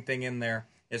glowing thing in there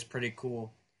is pretty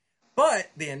cool. But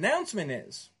the announcement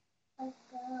is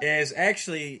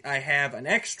actually I have an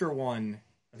extra one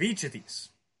of each of these.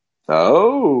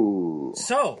 Oh.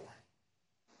 So,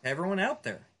 everyone out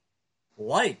there,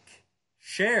 like,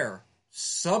 share,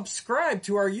 subscribe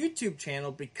to our YouTube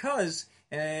channel, because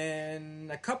in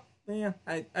a couple,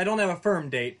 I don't have a firm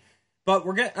date, but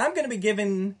I'm going to be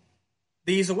giving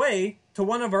these away to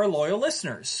one of our loyal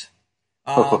listeners.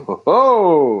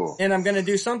 And I'm going to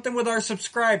do something with our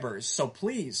subscribers, so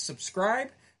please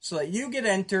subscribe so that you get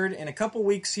entered. In a couple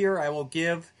weeks here, I'll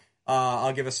give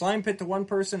a Slime Pit to one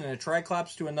person and a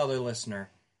Triclops to another listener.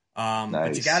 Nice.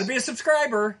 But you got to be a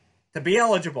subscriber to be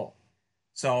eligible.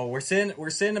 So we're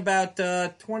sitting about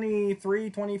 23,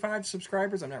 25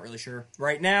 subscribers. I'm not really sure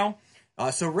right now.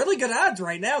 So really good odds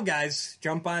right now, guys.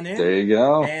 Jump on in. There you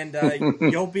go. And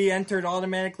you'll be entered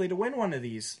automatically to win one of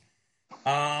these.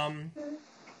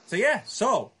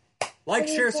 So like,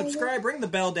 share, subscribe, ring the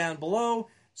bell down below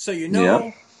so you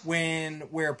know when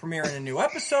we're premiering a new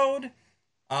episode.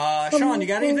 Sean, you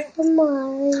got anything?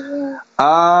 The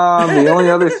only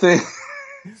other thing,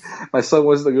 my son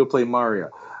wants to go play Mario.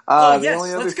 The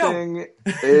only other thing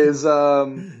is,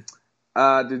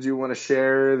 did you want to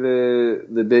share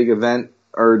the big event,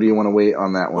 or do you want to wait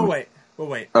on that one? We'll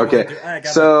wait. Okay.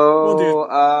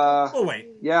 We'll wait.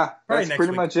 Yeah, that's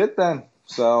pretty much it then.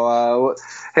 So,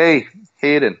 hey,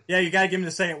 Hayden. Yeah, you gotta get him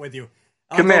to say it with you.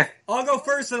 Come here. I'll go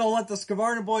first, and I'll let the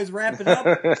Scavarna boys wrap it up.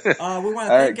 We want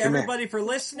to thank everybody for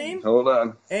listening. Hold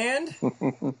on. And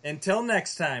until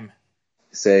next time.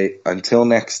 Say, until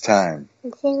next time.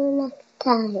 Until next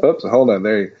time. Oops, hold on.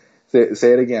 There you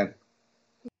say it again.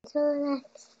 Until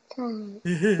next time.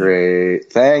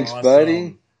 Great. Thanks,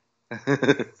 buddy. All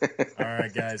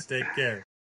right, guys. Take care.